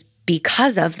that is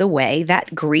because of the way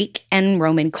that Greek and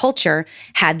Roman culture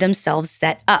had themselves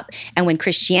set up. And when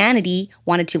Christianity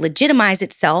wanted to legitimize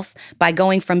itself by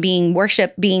going from being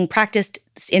practiced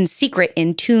in secret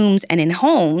in tombs and in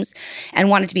homes and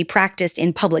wanted to be practiced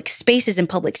in public spaces and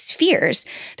public spheres,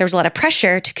 there was a lot of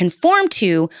pressure to conform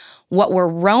to what were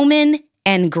Roman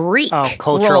and Greek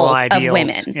cultural roles ideals of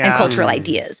women and cultural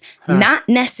ideas, not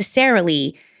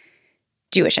necessarily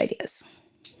Jewish ideas.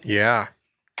 Yeah.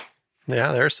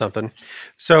 Yeah, there's something.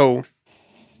 So,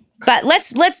 but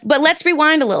let's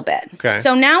rewind a little bit. Okay.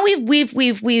 So now we've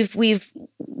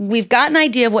got an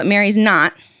idea of what Mary's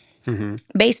not,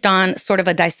 based on sort of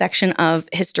a dissection of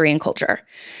history and culture.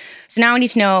 So now we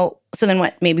need to know. So then,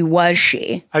 what maybe was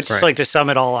she? I'd just like to sum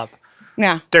it all up.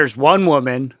 Yeah. There's one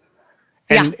woman,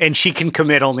 and she can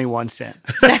commit only one sin.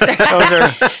 That's right.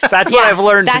 That's what I've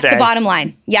learned that's today. That's the bottom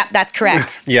line. Yep, that's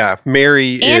correct. Yeah,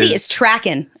 Mary Andy is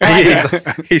tracking.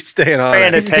 He's staying on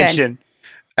Paying it. attention.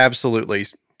 Absolutely.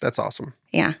 That's awesome.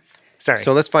 Yeah. Sorry.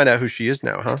 So let's find out who she is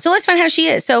now, huh? So let's find out how she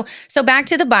is. So back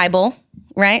to the Bible,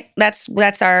 right?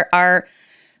 That's our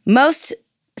most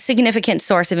significant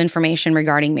source of information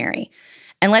regarding Mary.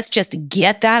 And let's just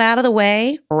get that out of the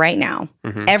way right now.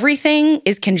 Everything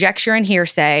is conjecture and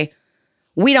hearsay.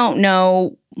 We don't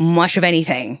know much of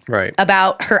anything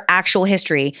about her actual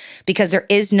history because there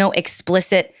is no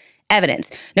explicit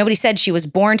evidence. Nobody said she was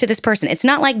born to this person. It's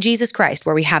not like Jesus Christ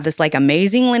where we have this like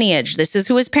amazing lineage. This is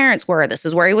who his parents were. This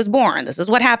is where he was born. This is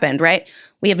what happened, right?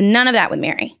 We have none of that with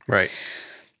Mary. Right.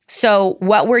 So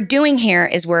what we're doing here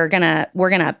is we're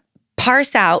gonna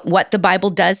parse out what the Bible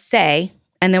does say,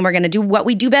 and then we're gonna do what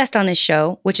we do best on this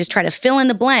show, which is try to fill in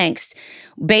the blanks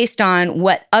based on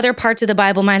what other parts of the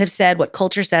Bible might have said, what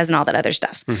culture says, and all that other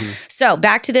stuff. So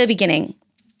back to the beginning.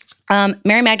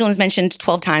 Mary Magdalene is mentioned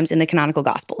 12 times in the canonical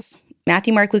Gospels.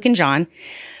 Matthew, Mark, Luke, and John.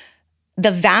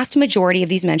 The vast majority of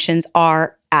these mentions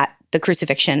are at the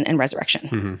crucifixion and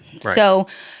resurrection. Right. So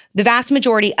the vast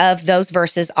majority of those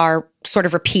verses are sort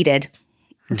of repeated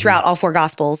throughout all four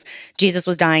Gospels. Jesus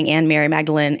was dying, and Mary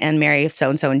Magdalene and Mary of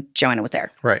so-and-so and Joanna was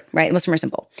there. Right. Most of them are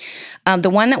simple. The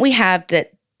one that we have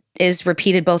that is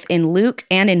repeated both in Luke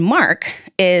and in Mark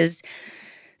is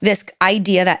this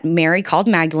idea that Mary called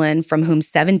Magdalene, from whom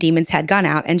 7 demons had gone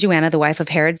out, and Joanna, the wife of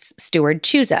Herod's steward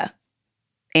Chusa,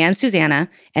 and Susanna,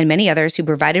 and many others who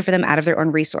provided for them out of their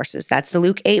own resources. That's the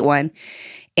Luke 8 one.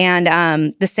 And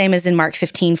the same as in Mark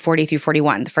 15, 40 through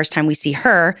 41. The first time we see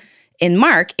her in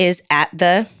Mark is at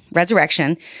the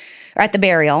resurrection, or at the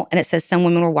burial, and it says some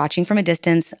women were watching from a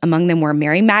distance. Among them were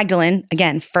Mary Magdalene,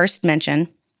 again, first mention,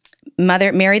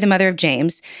 Mary, the mother of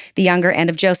James, the younger, and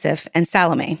of Joseph, and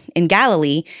Salome. In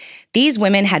Galilee, these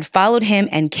women had followed him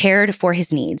and cared for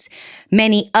his needs.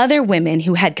 Many other women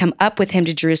who had come up with him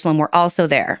to Jerusalem were also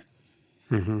there.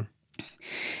 And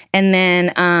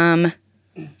then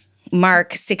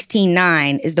Mark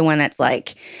 16:9 is the one that's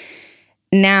like,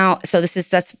 now, so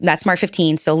that's Mark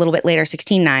 15, so a little bit later,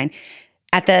 16:9.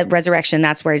 At the resurrection,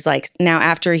 that's where he's like, now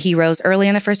after he rose early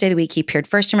on the first day of the week, he appeared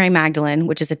first to Mary Magdalene,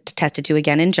 which is attested to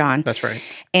again in John. That's right.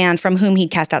 And from whom he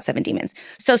cast out 7 demons.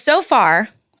 So far,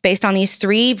 based on these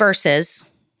 3 verses,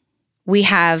 we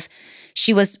have,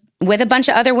 she was with a bunch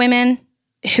of other women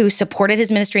who supported his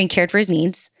ministry and cared for his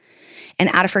needs. And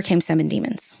out of her came 7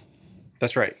 demons.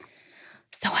 That's right.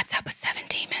 So what's up with 7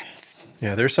 demons?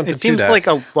 Yeah, there's something to that. It seems like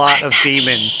a lot of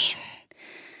demons.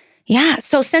 Yeah.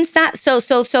 So since that, so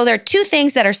there are 2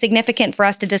 things that are significant for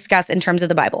us to discuss in terms of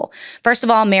the Bible. First of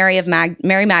all,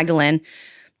 Mary Magdalene,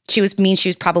 she was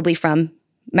probably from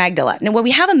Magdala. Now, well,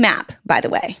 we have a map, by the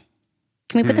way.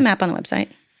 Can we put the map on the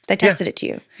website? I tested it to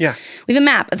you. Yeah. We have a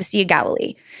map of the Sea of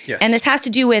Galilee. Yes. And this has to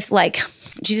do with like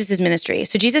Jesus's ministry.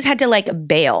 So Jesus had to like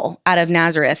bail out of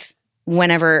Nazareth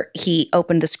whenever he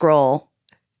opened the scroll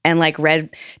and like read,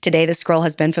 today the scroll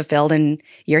has been fulfilled and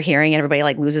you're hearing, and everybody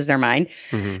like loses their mind.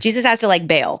 Jesus has to like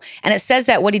bail. And it says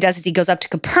that what he does is he goes up to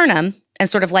Capernaum and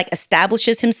sort of like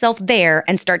establishes himself there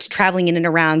and starts traveling in and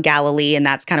around Galilee. And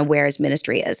that's kind of where his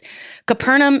ministry is.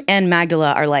 Capernaum and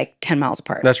Magdala are like 10 miles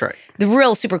apart. That's right. The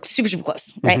real super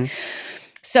close, right?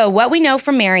 So what we know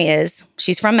from Mary is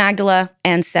she's from Magdala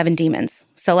and 7 demons.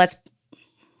 So let's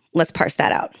parse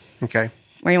that out. Okay.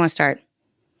 Where do you want to start?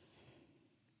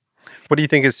 What do you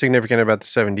think is significant about the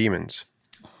 7 demons?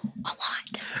 A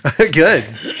lot. Good.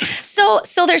 So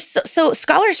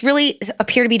scholars really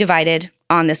appear to be divided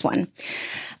on this one.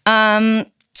 7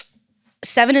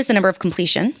 is the number of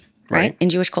completion, right? In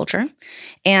Jewish culture.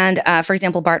 And for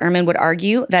example, Bart Ehrman would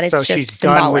argue that it's so just she's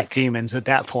symbolic. done with demons at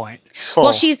that point. Full.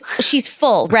 Well, she's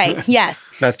full, right?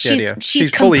 Yes. That's the idea.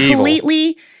 She's fully evil.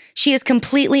 completely. She is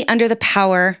completely under the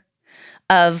power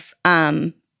of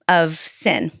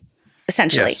sin.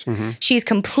 Essentially, Yes. She's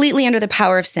completely under the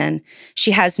power of sin.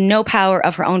 She has no power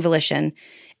of her own volition,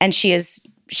 and she is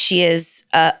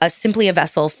simply a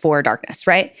vessel for darkness.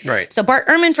 Right. Right. So Bart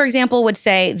Ehrman, for example, would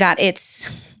say that it's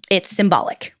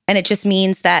symbolic, and it just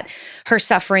means that her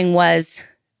suffering was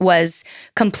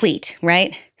complete.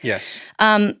 Right. Yes.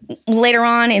 Later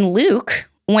on in Luke,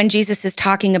 when Jesus is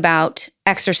talking about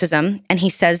exorcism, and he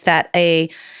says that a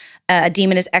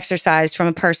demon is exorcised from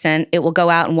a person, it will go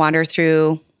out and wander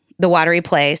through the watery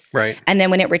place. Right. And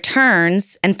then when it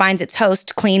returns and finds its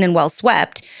host clean and well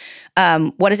swept,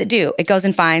 what does it do? It goes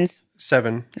and finds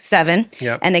 7. 7,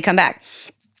 Yep. and they come back.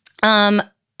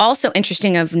 Also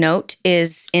interesting of note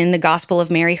is in the Gospel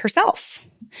of Mary herself.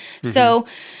 So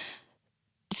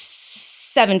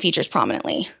 7 features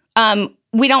prominently.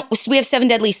 We have 7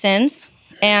 deadly sins,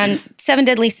 and 7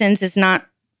 deadly sins is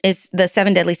the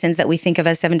 7 deadly sins that we think of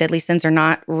as 7 deadly sins are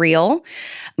not real,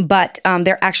 but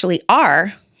there actually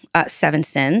are 7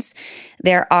 sins.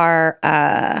 There are.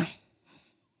 I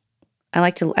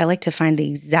like to find the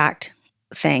exact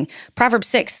thing. Proverbs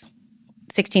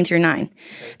 6:16 through 9.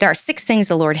 There are 6 things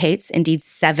the Lord hates, indeed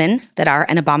 7 that are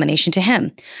an abomination to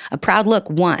him. A proud look,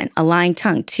 1. A lying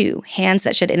tongue, 2. Hands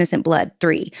that shed innocent blood,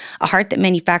 3. A heart that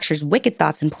manufactures wicked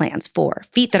thoughts and plans, 4.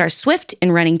 Feet that are swift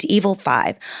in running to evil,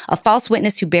 5. A false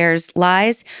witness who bears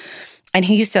lies, and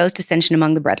he who sows dissension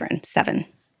among the brethren, 7.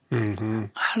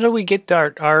 How do we get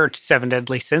our 7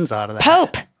 deadly sins out of that?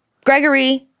 Pope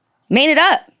Gregory made it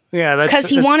up Yeah, because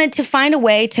he wanted to find a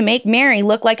way to make Mary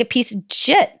look like a piece of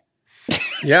shit.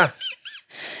 Yeah.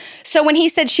 So when he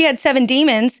said she had 7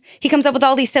 demons, he comes up with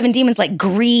all these 7 demons like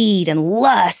greed and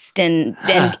lust and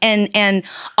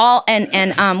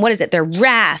what is it? They're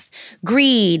wrath,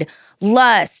 greed,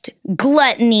 lust,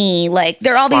 gluttony, like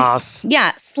they're all Sloth.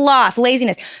 sloth,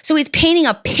 laziness. So he's painting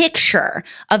a picture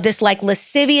of this like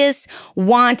lascivious,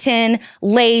 wanton,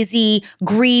 lazy,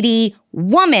 greedy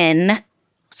woman.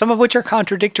 Some of which are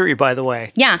contradictory, by the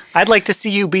way. Yeah. I'd like to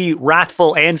see you be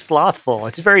wrathful and slothful.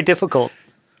 It's very difficult.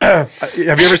 Have you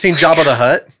ever seen Jabba the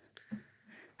Hutt?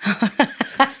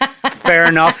 Fair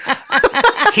enough.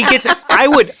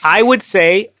 I would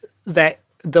say that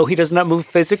though he does not move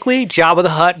physically, Jabba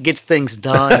the Hutt gets things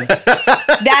done.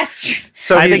 That's true.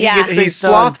 So I he's, think he gets he's things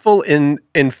done. slothful in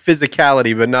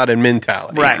physicality, but not in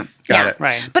mentality. Right. Got it.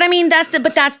 Right. But I mean, that's the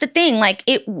thing. Like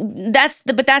that's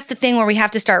the thing where we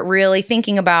have to start really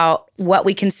thinking about what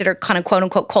we consider kind of quote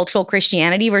unquote cultural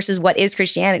Christianity versus what is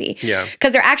Christianity. Yeah.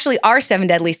 Because there actually are 7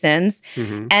 deadly sins,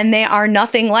 and they are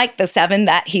nothing like the 7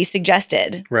 that he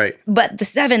suggested. Right. But the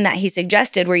 7 that he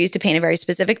suggested were used to paint a very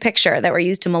specific picture, that were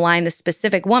used to malign the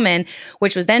specific woman,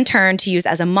 which was then turned to use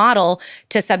as a model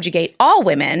to subjugate all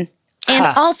women, and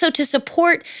also to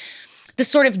support the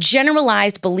sort of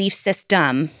generalized belief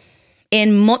system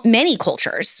in many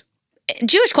cultures,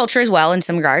 Jewish culture as well in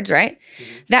some regards, right?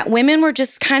 That women were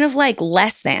just kind of like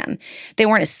less than. They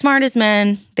weren't as smart as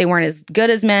men. They weren't as good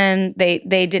as men. They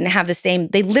didn't have the same,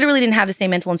 they literally didn't have the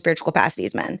same mental and spiritual capacity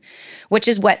as men, which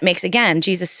is what makes, again,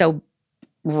 Jesus so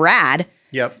rad.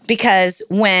 Yep. Because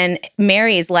when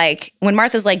Martha's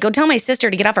like, go tell my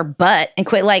sister to get off her butt and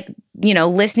quit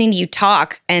listening to you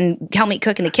talk and help me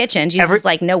cook in the kitchen. Jesus is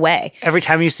like, no way. Every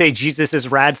time you say Jesus is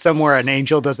rad somewhere, an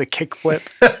angel does a kickflip.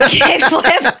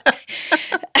 Kickflip.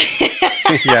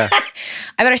 Yeah.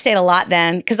 I better say it a lot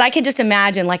then, because I can just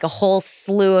imagine like a whole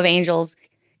slew of angels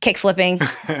kickflipping.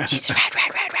 Jesus, rad.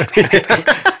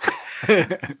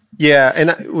 Yeah. And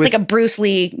It's like a Bruce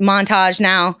Lee montage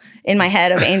now in my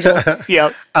head of angels.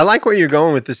 Yep. I like where you're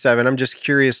going with the 7. I'm just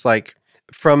curious, like,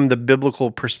 from the biblical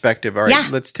perspective, all right, Yeah.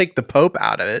 let's take the Pope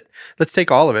out of it. Let's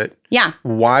take all of it. Yeah.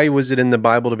 Why was it in the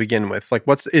Bible to begin with? Like,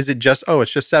 is it just,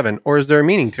 it's just 7, or is there a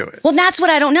meaning to it? Well, that's what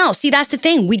I don't know. See, that's the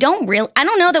thing. I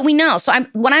don't know that we know. So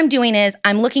what I'm doing is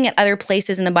I'm looking at other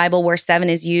places in the Bible where 7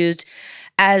 is used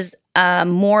as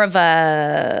more of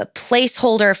a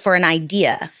placeholder for an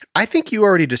idea. I think you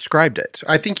already described it.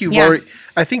 I think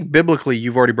I think biblically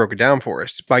you've already broke it down for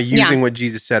us by using what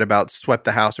Jesus said about swept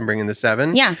the house and bringing the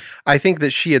 7. Yeah. I think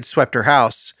that she had swept her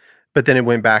house, but then it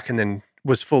went back and then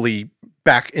was fully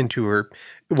back into her,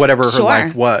 whatever her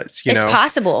life was. You know, it's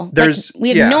possible.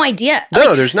 We have no idea.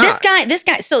 No, there's not.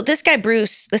 This guy,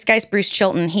 Bruce. This guy's Bruce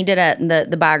Chilton. He did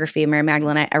the biography of Mary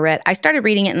Magdalene. I read. I started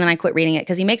reading it and then I quit reading it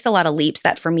because he makes a lot of leaps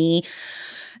that for me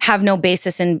have no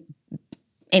basis in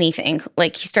anything.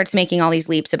 Like he starts making all these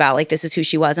leaps about like this is who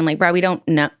she was. I'm like, bro, we don't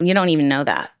know. You don't even know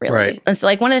that really. Right. And so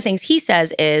like one of the things he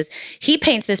says is he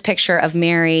paints this picture of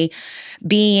Mary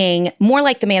being more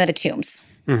like the man of the tombs.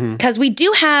 Because we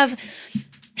do have,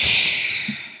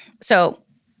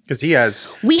 because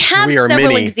we have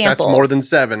several examples. That's more than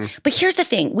 7. But here's the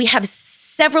thing: we have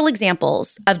several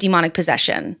examples of demonic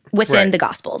possession within the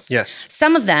Gospels. Yes.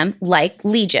 Some of them, like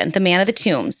Legion, the man of the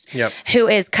tombs, who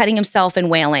is cutting himself and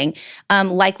wailing,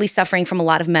 likely suffering from a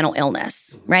lot of mental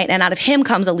illness, right? And out of him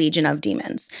comes a legion of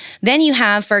demons. Then you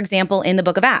have, for example, in the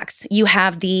book of Acts, you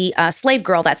have the slave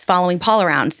girl that's following Paul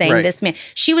around saying this man,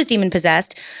 she was demon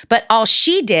possessed, but all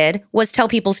she did was tell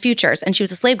people's futures. And she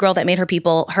was a slave girl that made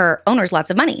her owners lots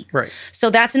of money. Right.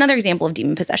 So that's another example of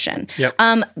demon possession. Yep.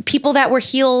 People that were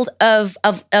healed of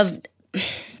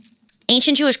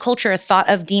ancient Jewish culture thought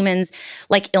of demons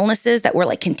like illnesses that were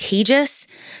like contagious.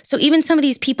 So even some of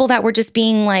these people that were just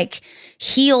being like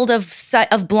healed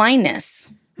of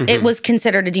blindness, it was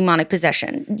considered a demonic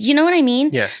possession. You know what I mean?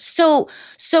 Yes. So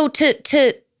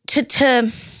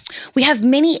we have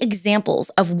many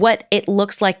examples of what it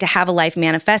looks like to have a life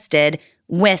manifested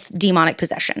with demonic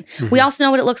possession. We also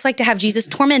know what it looks like to have Jesus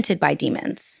tormented by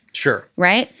demons. Sure.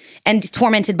 Right? And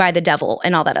tormented by the devil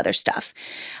and all that other stuff.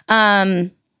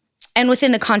 And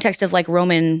within the context of like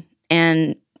Roman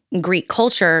and Greek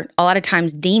culture, a lot of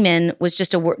times demon was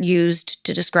just a word used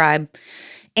to describe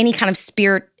any kind of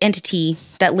spirit entity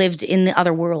that lived in the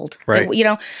other world. Right.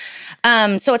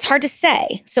 So it's hard to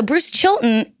say. So Bruce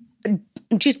Chilton,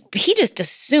 he just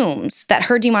assumes that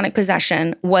her demonic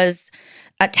possession was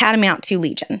a tantamount to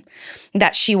Legion,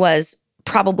 that she was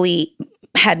probably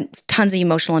had tons of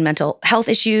emotional and mental health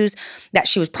issues, that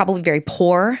she was probably very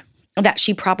poor, that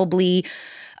she probably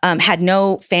had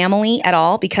no family at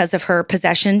all because of her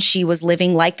possession. She was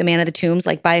living like the man of the tombs,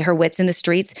 like by her wits in the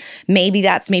streets. Maybe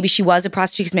she was a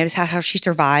prostitute because maybe that's how she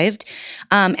survived.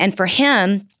 And for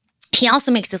him, he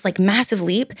also makes this like massive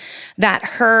leap that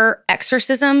her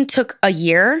exorcism took a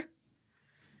year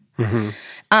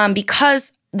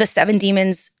because the 7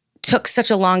 demons took such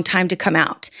a long time to come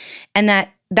out. And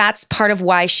that's part of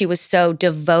why she was so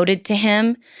devoted to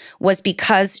him, was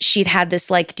because she'd had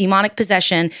this like demonic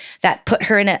possession that put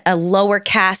her in a lower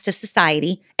caste of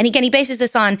society. And again, he bases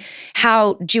this on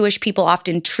how Jewish people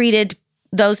often treated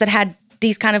those that had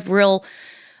these kind of real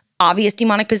obvious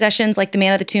demonic possessions, like the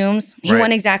man of the tombs. He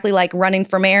wasn't exactly like running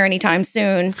for mayor anytime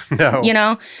soon. No. You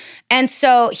know? And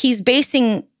so he's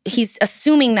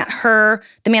assuming that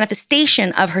the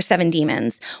manifestation of her 7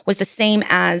 demons was the same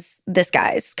as this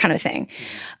guy's kind of thing.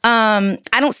 I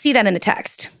don't see that in the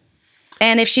text.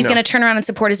 And if she's going to turn around and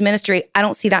support his ministry, I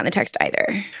don't see that in the text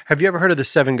either. Have you ever heard of the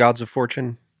 7 gods of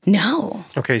fortune? No.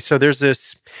 Okay, so there's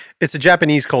it's a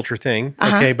Japanese culture thing,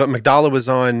 okay, but Magdalene was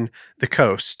on the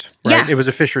coast, right? Yeah. It was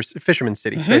a fisherman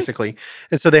city, basically.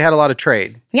 And so they had a lot of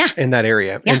trade in that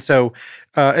area. Yeah. And so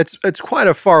it's quite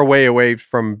a far way away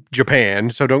from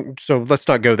Japan, so let's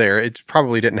not go there. It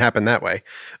probably didn't happen that way.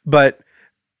 But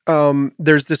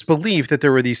there's this belief that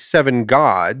there were these 7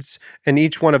 gods, and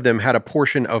each one of them had a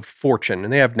portion of fortune,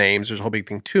 and they have names. There's a whole big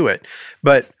thing to it.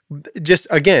 But just,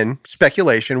 again,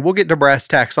 speculation. We'll get to brass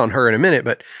tacks on her in a minute,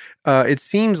 but it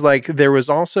seems like there was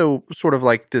also sort of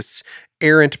like this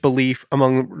errant belief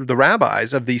among the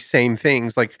rabbis of these same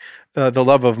things, like the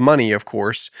love of money, of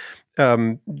course,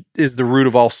 is the root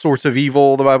of all sorts of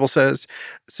evil, the Bible says.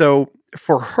 So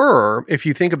for her, if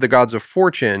you think of the gods of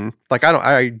fortune, like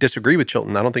I disagree with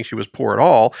Chilton. I don't think she was poor at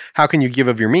all. How can you give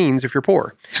of your means if you're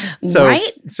poor?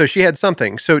 So she had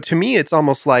something. So to me, it's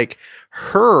almost like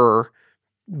her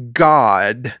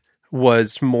God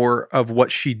was more of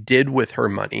what she did with her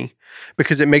money,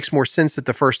 because it makes more sense that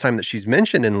the first time that she's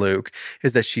mentioned in Luke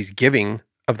is that she's giving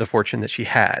of the fortune that she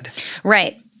had.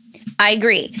 Right. I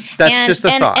agree. That's just a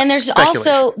thought. And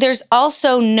there's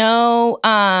also no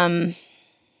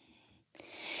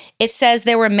it says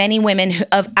there were many women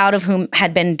out of whom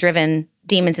had been driven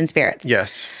demons and spirits.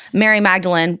 Yes. Mary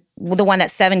Magdalene, the one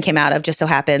that 7 came out of, just so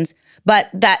happens. But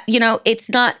that, it's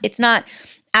not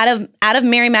out of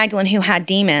Mary Magdalene who had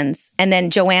demons, and then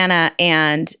Joanna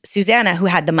and Susanna who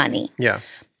had the money. Yeah.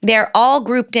 They're all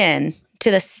grouped in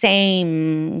to the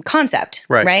same concept.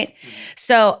 Right.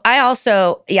 So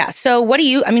So what do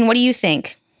you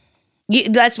think?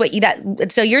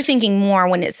 So you're thinking more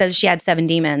when it says she had 7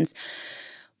 demons,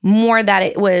 more that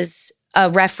it was a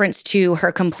reference to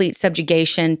her complete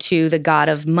subjugation to the god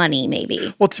of money,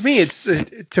 maybe. Well, to me,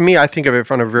 I think of it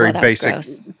from a very That was basic.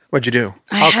 gross. What'd you do?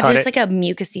 I had just like a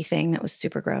mucusy thing that was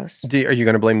super gross. Are you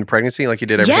going to blame the pregnancy like you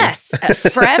did everything? Yes,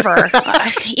 forever.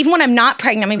 Even when I'm not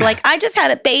pregnant, I'm gonna be like, I just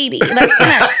had a baby.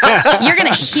 You're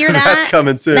gonna hear that. That's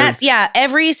coming soon.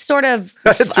 Every sort of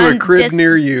to a crib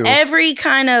near you. Every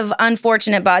kind of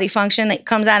unfortunate body function that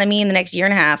comes out of me in the next year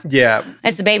and a half. Yeah,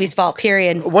 it's the baby's fault.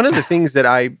 Period. One of the things that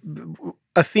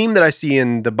a theme that I see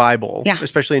in the Bible,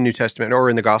 especially in New Testament or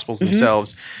in the Gospels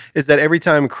themselves, is that every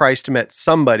time Christ met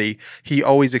somebody, he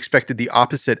always expected the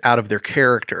opposite out of their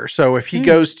character. So if he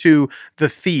goes to the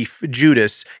thief,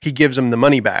 Judas, he gives him the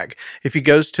money bag. If he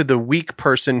goes to the weak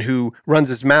person who runs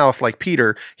his mouth like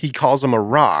Peter, he calls him a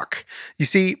rock. You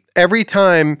see, every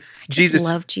time Jesus... I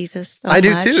love Jesus so I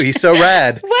much. do too. He's so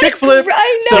rad. Kickflip.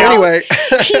 I know. So anyway...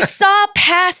 He saw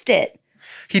past it.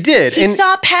 He did. He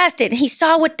saw past it, and he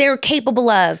saw what they were capable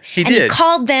of. He did. He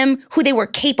called them who they were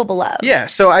capable of. Yeah.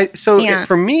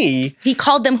 For me, he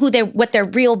called them what their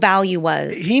real value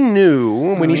was. He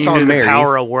knew when he saw knew Mary. The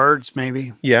power of words,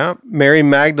 maybe. Yeah, Mary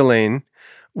Magdalene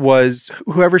was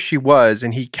whoever she was,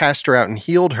 and he cast her out and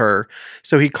healed her.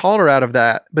 So he called her out of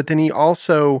that. But then he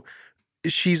also,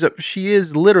 she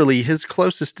is literally his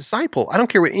closest disciple. I don't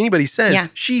care what anybody says. Yeah.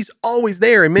 She's always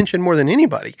there and mentioned more than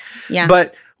anybody. Yeah.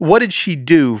 But what did she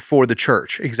do for the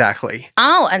church exactly?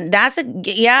 Oh, and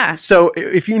yeah. So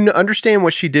if you understand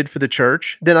what she did for the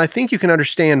church, then I think you can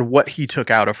understand what he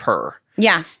took out of her.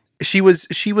 Yeah. She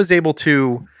was able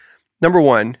to, number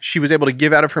one, she was able to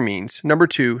give out of her means. Number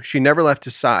two, she never left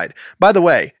his side. By the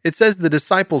way, it says the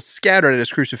disciples scattered at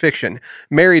his crucifixion.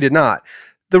 Mary did not.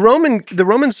 The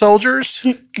Roman soldiers.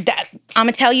 I'm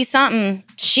gonna tell you something.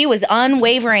 She was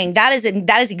unwavering. That is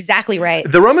exactly right.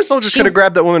 The Roman soldiers could have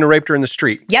grabbed that woman and raped her in the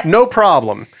street. Yep. No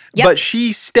problem. Yep. But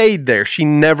she stayed there. She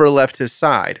never left his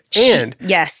side. And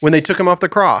yes, when they took him off the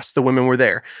cross, the women were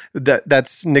there.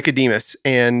 That's Nicodemus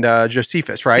and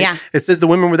Josephus, right? Yeah. It says the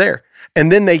women were there.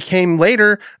 And then they came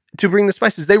later to bring the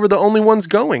spices. They were the only ones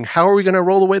going. How are we going to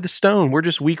roll away the stone? We're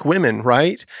just weak women,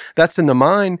 right? That's in the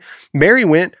mind. Mary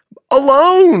went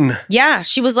alone. Yeah,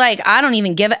 she was like, I don't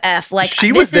even give a F. Like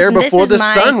she was there before the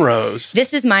sun rose.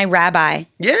 This is my rabbi.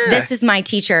 Yeah. This is my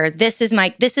teacher. This is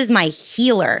my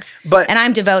healer. And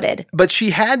I'm devoted. But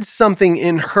she had something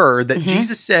in her that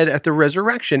Jesus said at the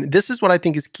resurrection. This is what I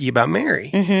think is key about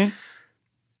Mary.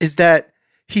 Is that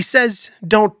he says,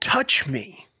 don't touch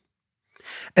me.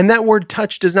 And that word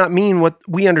touch does not mean what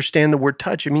we understand the word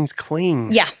touch. It means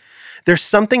cling. Yeah. There's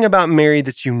something about Mary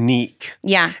that's unique.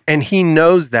 Yeah. And he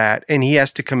knows that, and he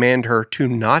has to command her to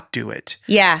not do it.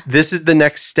 Yeah. This is the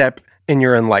next step in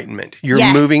your enlightenment.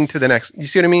 You're moving to the next. You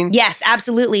see what I mean? Yes,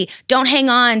 absolutely. Don't hang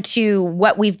on to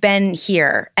what we've been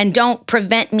here, and don't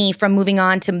prevent me from moving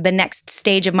on to the next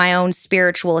stage of my own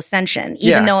spiritual ascension,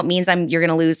 even though it means you're going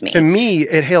to lose me. To me,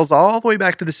 it hails all the way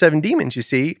back to the 7 demons, you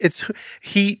see. It's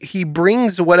he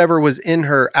brings whatever was in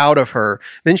her out of her.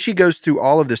 Then she goes through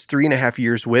all of this 3.5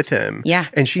 years with him. Yeah.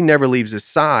 And she never leaves his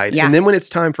side. Yeah. And then when it's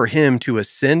time for him to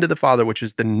ascend to the Father, which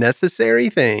is the necessary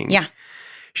thing. Yeah.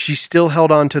 She still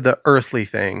held on to the earthly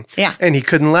thing. Yeah. And he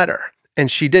couldn't let her. And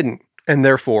she didn't. And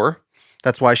therefore,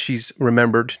 that's why she's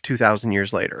remembered 2,000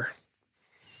 years later.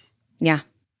 Yeah.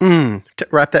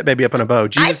 Wrap that baby up in a bow.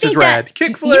 Jesus is rad.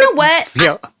 Kickflip. You know what?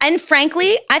 Yeah. And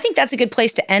frankly, I think that's a good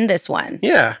place to end this one.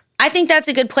 Yeah. I think that's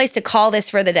a good place to call this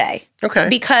for the day. Okay.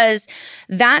 Because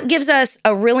that gives us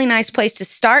a really nice place to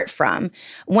start from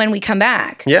when we come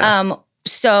back. Yeah.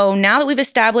 So now that we've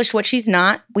established what she's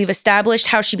not, we've established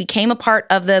how she became a part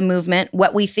of the movement,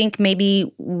 what we think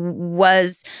maybe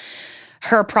was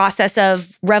her process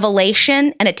of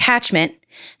revelation and attachment.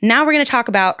 Now we're going to talk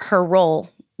about her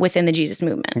role within the Jesus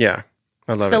movement. Yeah.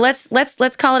 I love it. So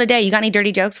let's call it a day. You got any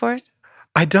dirty jokes for us?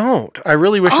 I don't. I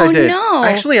really wish I did. No.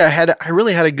 Actually, I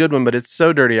really had a good one, but it's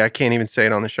so dirty I can't even say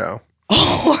it on the show.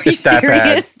 Oh, are you It's that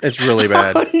serious? bad. It's really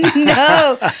bad.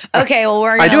 No. Okay, well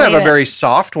we're gonna I do have leave a it. very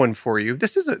soft one for you.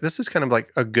 This is kind of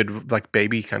like a good like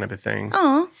baby kind of a thing.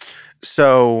 Oh.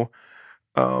 So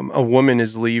a woman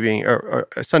is leaving, or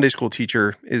a Sunday school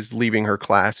teacher is leaving her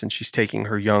class, and she's taking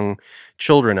her young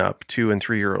children up, 2 and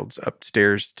 3 year olds,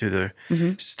 upstairs to the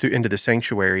into the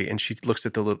sanctuary, and she looks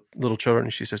at the little children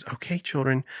and she says, "Okay,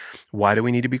 children, why do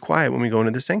we need to be quiet when we go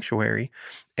into the sanctuary?"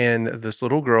 And this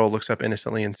little girl looks up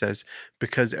innocently and says,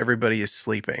 "Because everybody is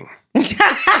sleeping."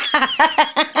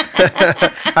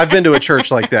 I've been to a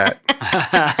church like that.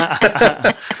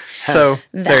 So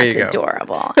there you go. That's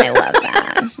adorable. I love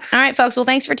that. All right, folks. Well,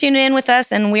 thanks for tuning in with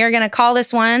us. And we are going to call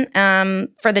this one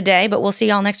for the day, but we'll see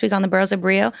y'all next week on the Burros of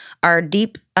Brio, our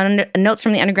deep notes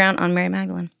from the underground on Mary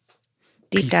Magdalene.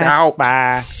 Deep Peace dive. out.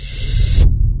 Bye.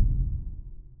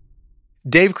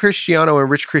 Dave Cristiano and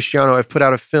Rich Cristiano have put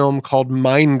out a film called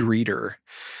Mind Reader.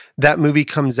 That movie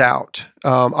comes out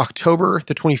October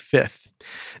the 25th.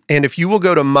 And if you will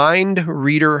go to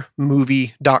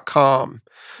mindreadermovie.com,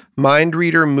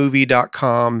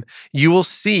 you will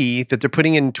see that they're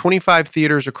putting in 25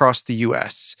 theaters across the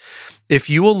U.S. If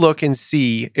you will look and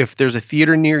see if there's a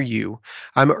theater near you,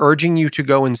 I'm urging you to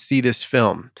go and see this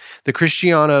film. The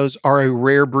Cristianos are a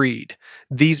rare breed.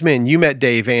 These men, you met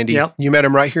Dave, Andy. Yep. You met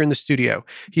him right here in the studio.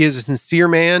 He is a sincere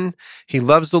man. He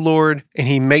loves the Lord, and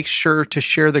he makes sure to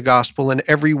share the gospel in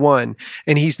every one.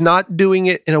 And he's not doing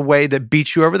it in a way that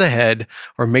beats you over the head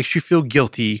or makes you feel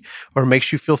guilty or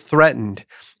makes you feel threatened.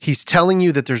 He's telling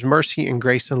you that there's mercy and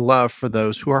grace and love for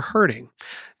those who are hurting.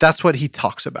 That's what he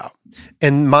talks about.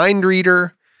 And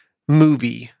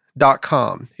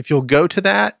mindreadermovie.com. If you'll go to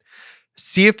that,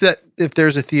 see if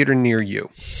there's a theater near you.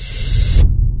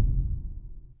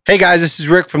 Hey guys, this is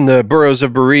Rick from the Burros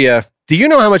of Berea. Do you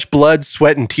know how much blood,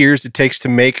 sweat, and tears it takes to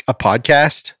make a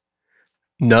podcast?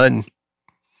 None.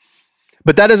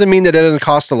 But that doesn't mean that it doesn't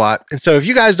cost a lot. And so if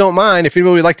you guys don't mind, if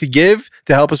anybody would like to give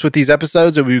to help us with these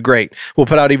episodes, it would be great. We'll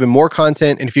put out even more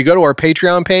content. And if you go to our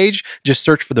Patreon page, just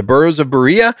search for the Burros of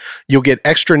Berea, you'll get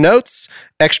extra notes,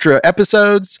 extra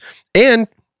episodes, and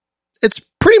it's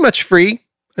pretty much free.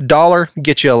 $1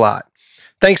 gets you a lot.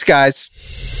 Thanks, guys.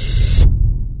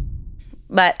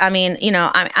 But I mean,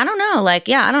 I don't know. Like,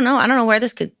 yeah, I don't know. I don't know where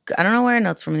I don't know where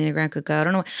Notes from the Underground could go. I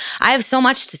don't know. I have so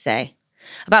much to say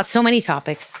about so many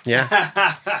topics.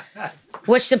 Yeah.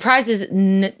 Which surprises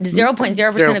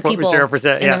 0.0% of people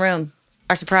 0%, in the room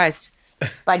are surprised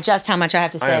by just how much I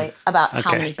have to say about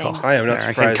how many cool. things. I am not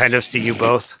I surprised. can kind of see you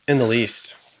both. In the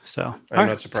least. So I'm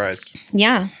not surprised.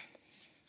 Yeah.